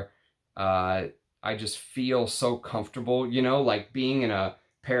are, I just feel so comfortable, you know, like being in a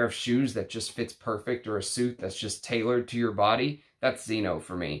pair of shoes that just fits perfect, or a suit that's just tailored to your body. That's Zino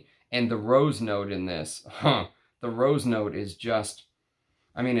for me. And the rose note in this, the rose note is just,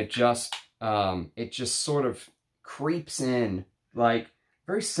 I mean, it just sort of creeps in, like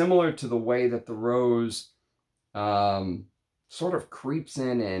very similar to the way that the rose sort of creeps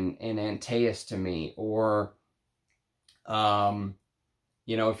in Antaeus to me, or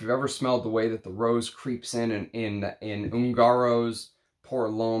you know, if you've ever smelled the way that the rose creeps in Ungaro's Pour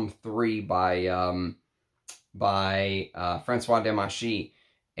L'Homme 3 by Francois Demachy,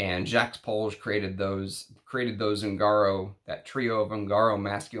 and Jacques Polge created those Ungaro, that trio of Ungaro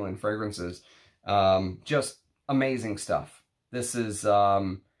masculine fragrances. Just amazing stuff. This is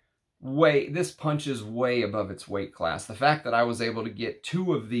this punches way above its weight class. The fact that I was able to get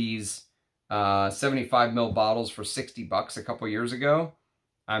 2 of these 75 ml bottles for $60 a couple years ago,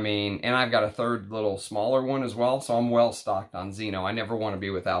 I mean, and I've got a third little smaller one as well, so I'm well stocked on Zino. I never want to be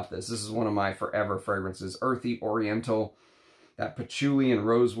without this. This is one of my forever fragrances. Earthy, oriental, that patchouli and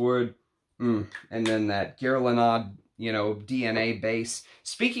rosewood, and then that Guerlain, you know, DNA base.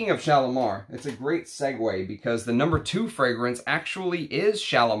 Speaking of Shalimar, it's a great segue, because the number 2 fragrance actually is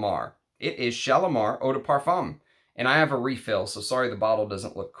Shalimar. It is Shalimar Eau de Parfum. And I have a refill, so sorry the bottle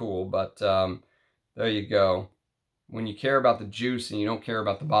doesn't look cool, but there you go. When you care about the juice and you don't care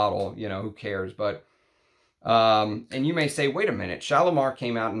about the bottle, you know, who cares? But, and you may say, wait a minute, Shalimar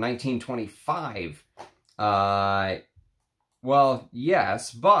came out in 1925. Well,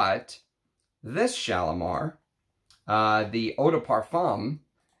 yes, but this Shalimar, the Eau de Parfum,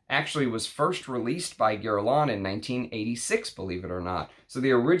 actually was first released by Guerlain in 1986, believe it or not. So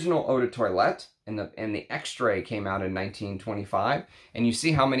the original Eau de Toilette and the Extrait came out in 1925, and you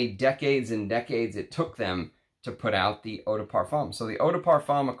see how many decades and decades it took them to put out the Eau de Parfum. So the Eau de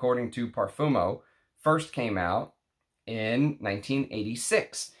Parfum, according to Parfumo, first came out in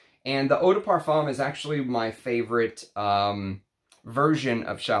 1986. And the Eau de Parfum is actually my favorite version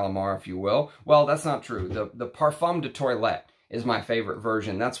of Shalimar, if you will. Well, that's not true. The Parfum de Toilette is my favorite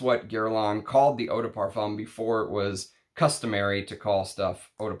version. That's what Guerlain called the Eau de Parfum before it was customary to call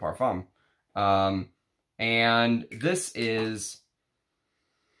stuff Eau de Parfum. And this is,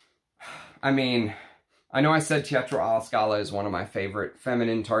 I mean, I know I said Teatro alla Scala is one of my favorite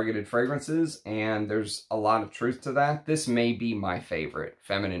feminine targeted fragrances, and there's a lot of truth to that. This may be my favorite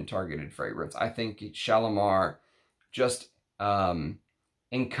feminine targeted fragrance. I think Shalimar just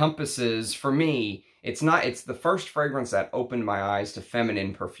encompasses, for me, it's the first fragrance that opened my eyes to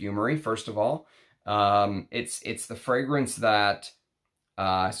feminine perfumery, first of all. It's the fragrance that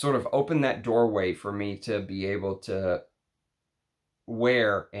sort of opened that doorway for me to be able to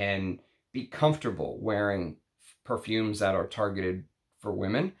wear and be comfortable wearing perfumes that are targeted for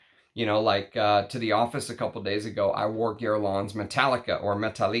women. You know, like to the office a couple days ago, I wore Guerlain's Metallica, or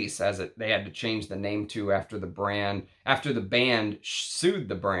Metalis, as they had to change the name to after the band sued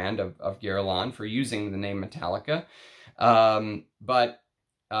the brand of Guerlain for using the name Metallica. And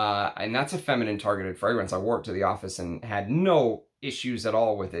that's a feminine targeted fragrance. I wore it to the office and had no issues at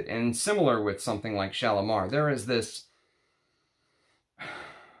all with it. And similar with something like Shalimar, there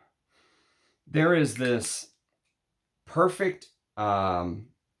is this perfect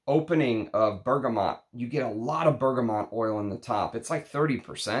opening of bergamot. You get a lot of bergamot oil in the top. It's like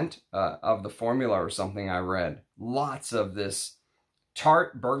 30% of the formula or something I read. Lots of this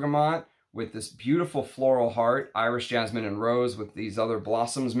tart bergamot with this beautiful floral heart, Irish jasmine and rose with these other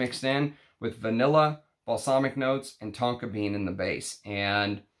blossoms mixed in, with vanilla, balsamic notes, and tonka bean in the base.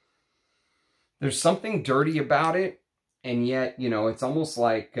 And there's something dirty about it, and yet, you know, it's almost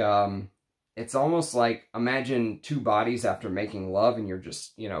like imagine 2 bodies after making love and you're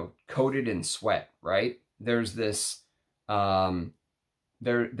just, you know, coated in sweat, right? There's this there's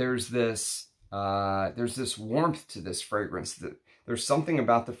this warmth to this fragrance. There's something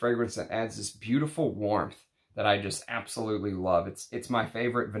about the fragrance that adds this beautiful warmth that I just absolutely love. It's my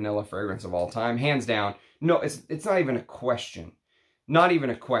favorite vanilla fragrance of all time, hands down. No, it's not even a question. Not even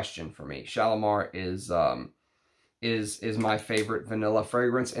a question for me. Shalimar is is my favorite vanilla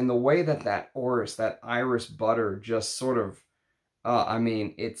fragrance. And the way that that orris, that iris butter just sort of, I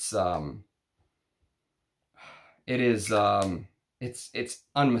mean, it's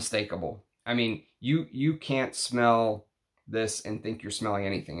unmistakable. I mean, you can't smell this and think you're smelling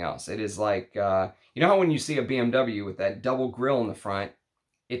anything else. It is like, you know how when you see a BMW with that double grill in the front,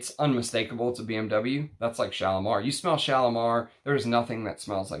 it's unmistakable it's a BMW? That's like Shalimar. You smell Shalimar, there's nothing that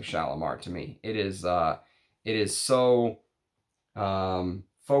smells like Shalimar to me. It is so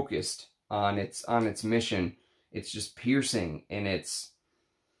focused on its mission. It's just piercing, and it's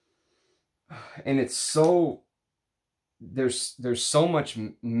so, there's so much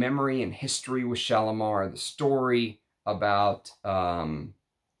memory and history with Shalimar. The story about the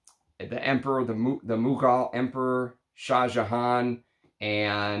emperor, the Mughal emperor Shah Jahan,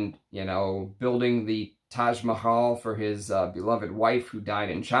 and, you know, building the Taj Mahal for his beloved wife who died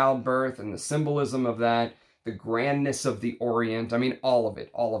in childbirth, and the symbolism of that, the grandness of the Orient. I mean, all of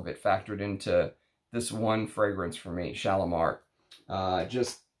it factored into this one fragrance for me, Shalimar.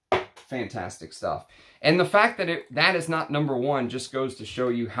 Just fantastic stuff. And the fact that that is not number one just goes to show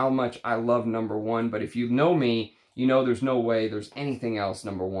you how much I love number one. But if you know me, you know there's no way there's anything else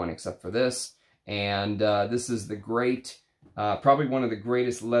number one except for this. And this is the great, probably one of the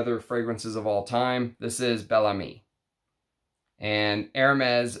greatest leather fragrances of all time. This is Bel Ami. And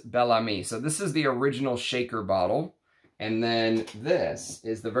Hermes Bel Ami. So this is the original shaker bottle. And then this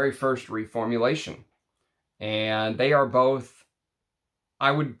is the very first reformulation. And they are both, I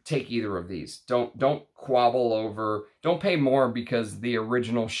would take either of these. Don't quabble over, don't pay more because the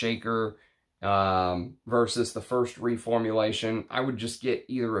original shaker versus the first reformulation. I would just get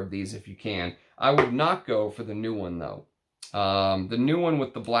either of these if you can. I would not go for the new one though. The new one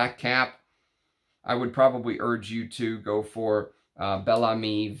with the black cap, I would probably urge you to go for Bel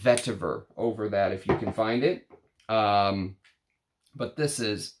Ami Vetiver over that if you can find it. But this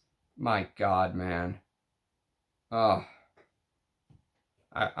is, my God, man. I'm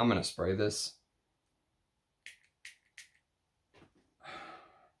going to spray this.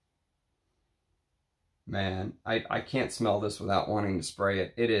 Man, I can't smell this without wanting to spray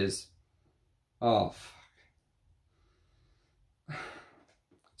it. It is, oh, fuck.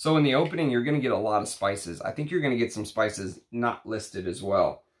 So in the opening, you're going to get a lot of spices. I think you're going to get some spices not listed as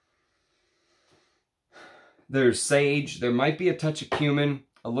well. There's sage. There might be a touch of cumin,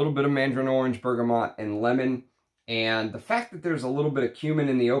 a little bit of mandarin orange, bergamot, and lemon. And the fact that there's a little bit of cumin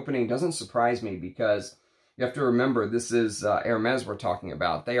in the opening doesn't surprise me because you have to remember this is Hermes we're talking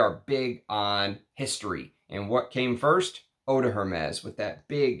about. They are big on history. And what came first? Eau de Hermes with that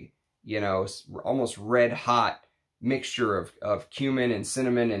big, you know, almost red hot mixture of cumin and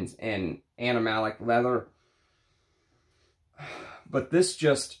cinnamon and animalic leather. But this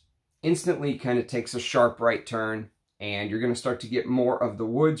just instantly kind of takes a sharp right turn, and you're going to start to get more of the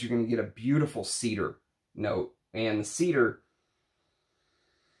woods. You're going to get a beautiful cedar note. And the cedar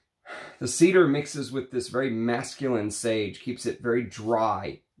mixes with this very masculine sage, keeps it very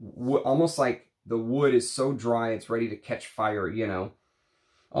dry, almost like the wood is so dry it's ready to catch fire, you know.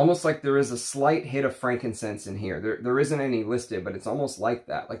 Almost like there is a slight hit of frankincense in here. There isn't any listed, but it's almost like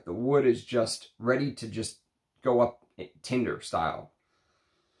that. Like the wood is just ready to just go up tinder style.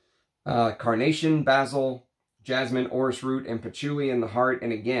 Carnation, basil, jasmine, orris root, and patchouli in the heart.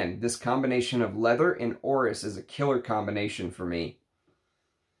 And again, this combination of leather and orris is a killer combination for me.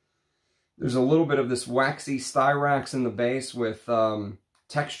 There's a little bit of this waxy styrax in the base with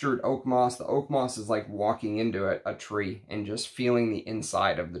textured oak moss. The oak moss is like walking into a tree and just feeling the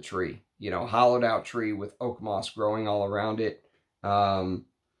inside of the tree. You know, hollowed out tree with oak moss growing all around it. It's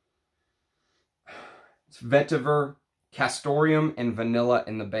vetiver, castoreum, and vanilla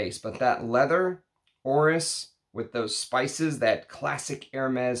in the base. But that leather, orris, with those spices, that classic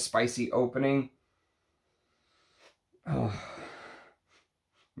Hermes spicy opening. Oh,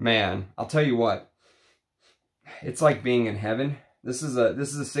 man, I'll tell you what. It's like being in heaven. This is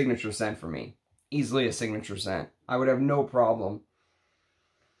a signature scent for me. Easily a signature scent. I would have no problem.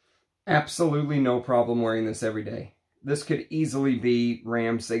 Absolutely no problem wearing this every day. This could easily be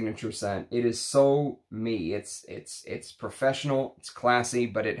Ram's signature scent. It is so me. It's professional, it's classy,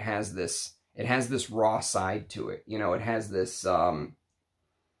 but it has this raw side to it. You know, it has this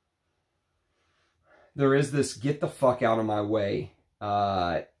there is this get the fuck out of my way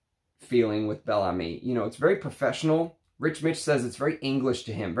feeling with Bel Ami. You know, it's very professional. Rich Mitch says it's very English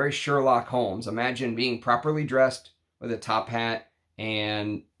to him, very Sherlock Holmes. Imagine being properly dressed with a top hat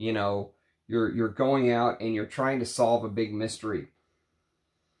and, you know, you're going out and you're trying to solve a big mystery.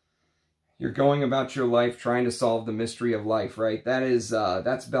 You're going about your life trying to solve the mystery of life, right? That is,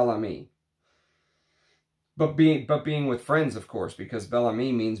 that's Bel Ami. but being with friends, of course, because Bel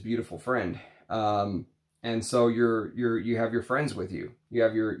Ami means beautiful friend. And so you have your friends with you. You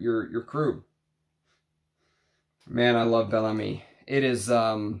have your crew. Man, I love Bel Ami. It is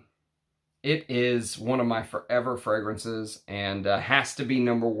one of my forever fragrances, and has to be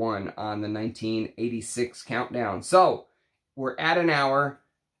 #1 on the 1986 countdown. So we're at an hour.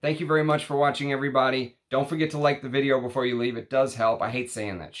 Thank you very much for watching, everybody. Don't forget to like the video before you leave. It does help. I hate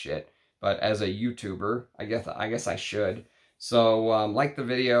saying that shit, but as a YouTuber, I guess I should. So like the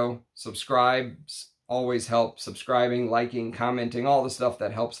video, subscribe. Always help. Subscribing, liking, commenting, all the stuff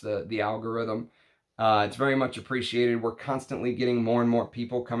that helps the algorithm. It's very much appreciated. We're constantly getting more and more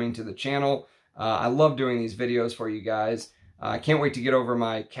people coming to the channel. I love doing these videos for you guys. I can't wait to get over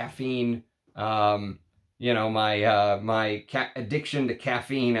my caffeine, you know, my addiction to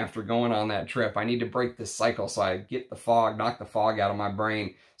caffeine after going on that trip. I need to break this cycle so I get the fog, knock the fog out of my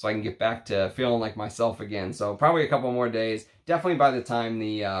brain so I can get back to feeling like myself again. So probably a couple more days. Definitely by the time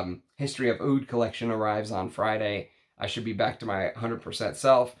the History of Oud collection arrives on Friday, I should be back to my 100%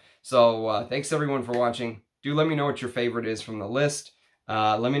 self. So thanks everyone for watching. Do let me know what your favorite is from the list.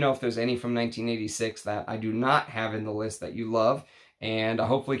 Let me know if there's any from 1986 that I do not have in the list that you love. And I'll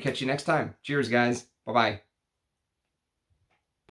hopefully catch you next time. Cheers, guys. Bye-bye.